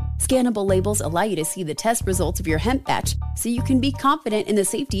consistency. Scannable labels allow you to see the test results of your hemp batch, so you can be confident in the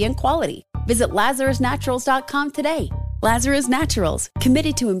safety and quality. Visit LazarusNaturals.com today. Lazarus Naturals,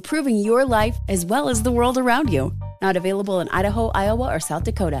 committed to improving your life as well as the world around you. Not available in Idaho, Iowa, or South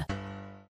Dakota.